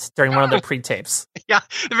Kit during one of their pre-tapes. Yeah,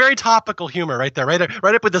 very topical humor right there, right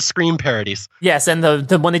up with the Scream parodies. Yes, and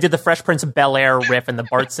the when they did the Fresh Prince of Bel-Air riff and the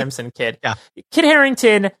Bart Simpson kid. Yeah. Kit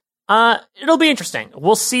Harington, it'll be interesting.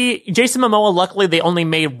 We'll see. Jason Momoa, luckily, they only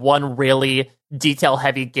made one really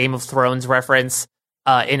detail-heavy Game of Thrones reference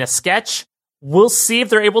in a sketch. We'll see if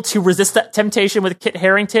they're able to resist that temptation with Kit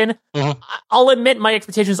Harington. Mm-hmm. I'll admit my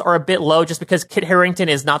expectations are a bit low just because Kit Harington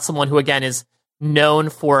is not someone who, again, is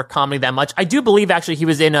known for comedy that much. I do believe, actually, he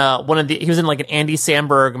was in like an Andy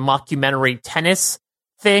Samberg mockumentary tennis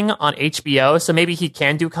thing on HBO, so maybe he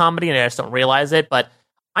can do comedy and I just don't realize it, but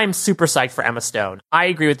I'm super psyched for Emma Stone. I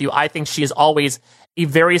agree with you. I think she is always a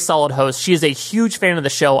very solid host. She is a huge fan of the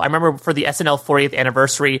show. I remember for the SNL 40th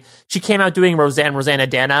anniversary, she came out doing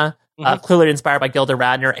Rosanna, clearly inspired by Gilda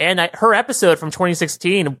Radner. And her episode from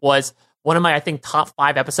 2016 was one of my, I think, top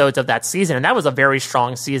 5 episodes of that season. And that was a very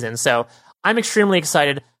strong season. So I'm extremely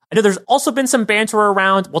excited. I know there's also been some banter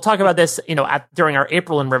around. We'll talk about this, during our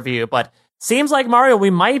April in review, but seems like, Mario, we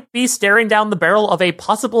might be staring down the barrel of a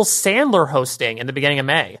possible Sandler hosting in the beginning of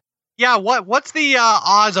May. Yeah, what's the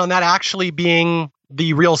odds on that actually being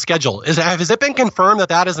the real schedule? Has it been confirmed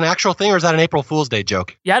that is an actual thing, or is that an April Fool's Day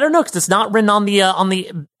joke? Yeah, I don't know, because it's not written on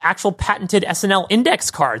the actual patented SNL index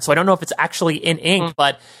card, so I don't know if it's actually in ink,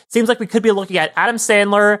 but it seems like we could be looking at Adam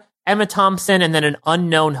Sandler, Emma Thompson, and then an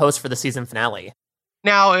unknown host for the season finale.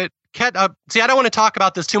 Now, I don't want to talk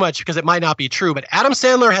about this too much because it might not be true, but Adam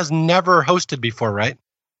Sandler has never hosted before, right?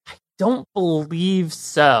 I don't believe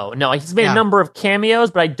so. No, he's made a number of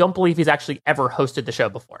cameos, but I don't believe he's actually ever hosted the show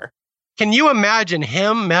before. Can you imagine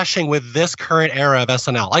him meshing with this current era of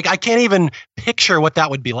SNL? Like, I can't even picture what that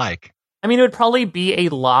would be like. I mean, it would probably be a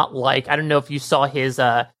lot like, I don't know if you saw his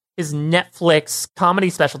Netflix comedy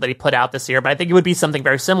special that he put out this year, but I think it would be something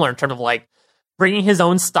very similar in terms of like bringing his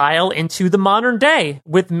own style into the modern day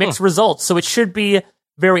with mixed results. So it should be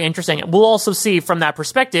very interesting. We'll also see from that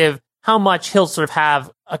perspective how much he'll sort of have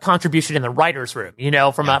a contribution in the writer's room.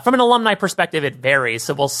 From an alumni perspective, it varies.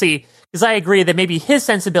 So we'll see, because I agree that maybe his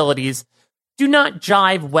sensibilities do not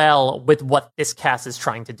jive well with what this cast is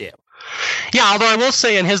trying to do. Yeah, although I will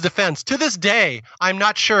say in his defense, to this day, I'm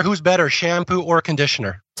not sure who's better, shampoo or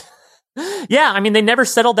conditioner. Yeah, I mean, they never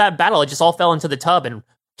settled that battle. It just all fell into the tub and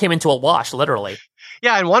came into a wash, literally.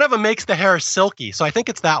 Yeah, and one of them makes the hair silky, so I think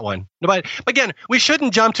it's that one. But again, we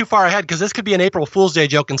shouldn't jump too far ahead because this could be an April Fool's Day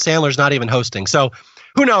joke and Sandler's not even hosting. So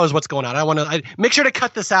who knows what's going on? I make sure to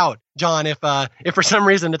cut this out, John, if for some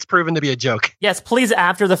reason it's proven to be a joke. Yes, please,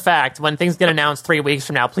 after the fact, when things get announced 3 weeks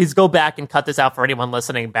from now, please go back and cut this out for anyone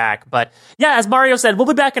listening back. But yeah, as Mario said, we'll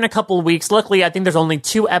be back in a couple of weeks. Luckily, I think there's only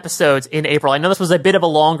 2 episodes in April. I know this was a bit of a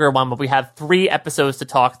longer one, but we have 3 episodes to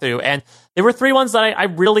talk through. And there were 3 ones that I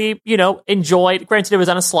really, enjoyed. Granted, it was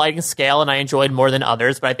on a sliding scale and I enjoyed more than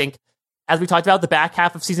others. But I think, as we talked about, the back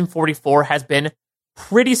half of season 44 has been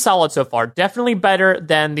pretty solid so far. Definitely better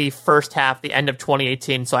than the first half, the end of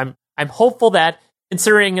 2018. So I'm hopeful that,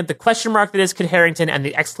 considering the question mark that is Kit Harington and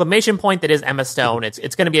the exclamation point that is Emma Stone,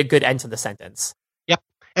 it's going to be a good end to the sentence. Yep.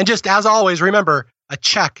 And just as always, remember, a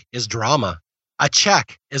check is drama. A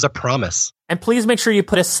check is a promise. And please make sure you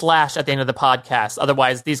put a slash at the end of the podcast.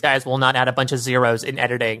 Otherwise, these guys will not add a bunch of zeros in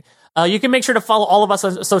editing. You can make sure to follow all of us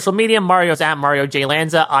on social media. Mario's at Mario J.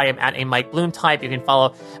 Lanza. I am at a Mike Bloom type. You can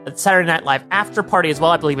follow the Saturday Night Live After Party as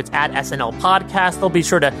well. I believe it's at SNL Podcast. They'll be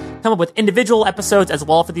sure to come up with individual episodes as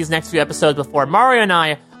well for these next few episodes before Mario and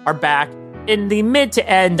I are back in the mid to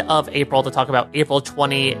end of April to talk about April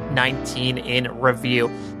 2019 in review.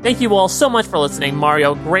 Thank you all so much for listening.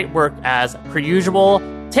 Mario, great work as per usual.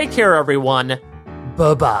 Take care, everyone.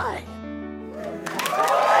 Bye-bye.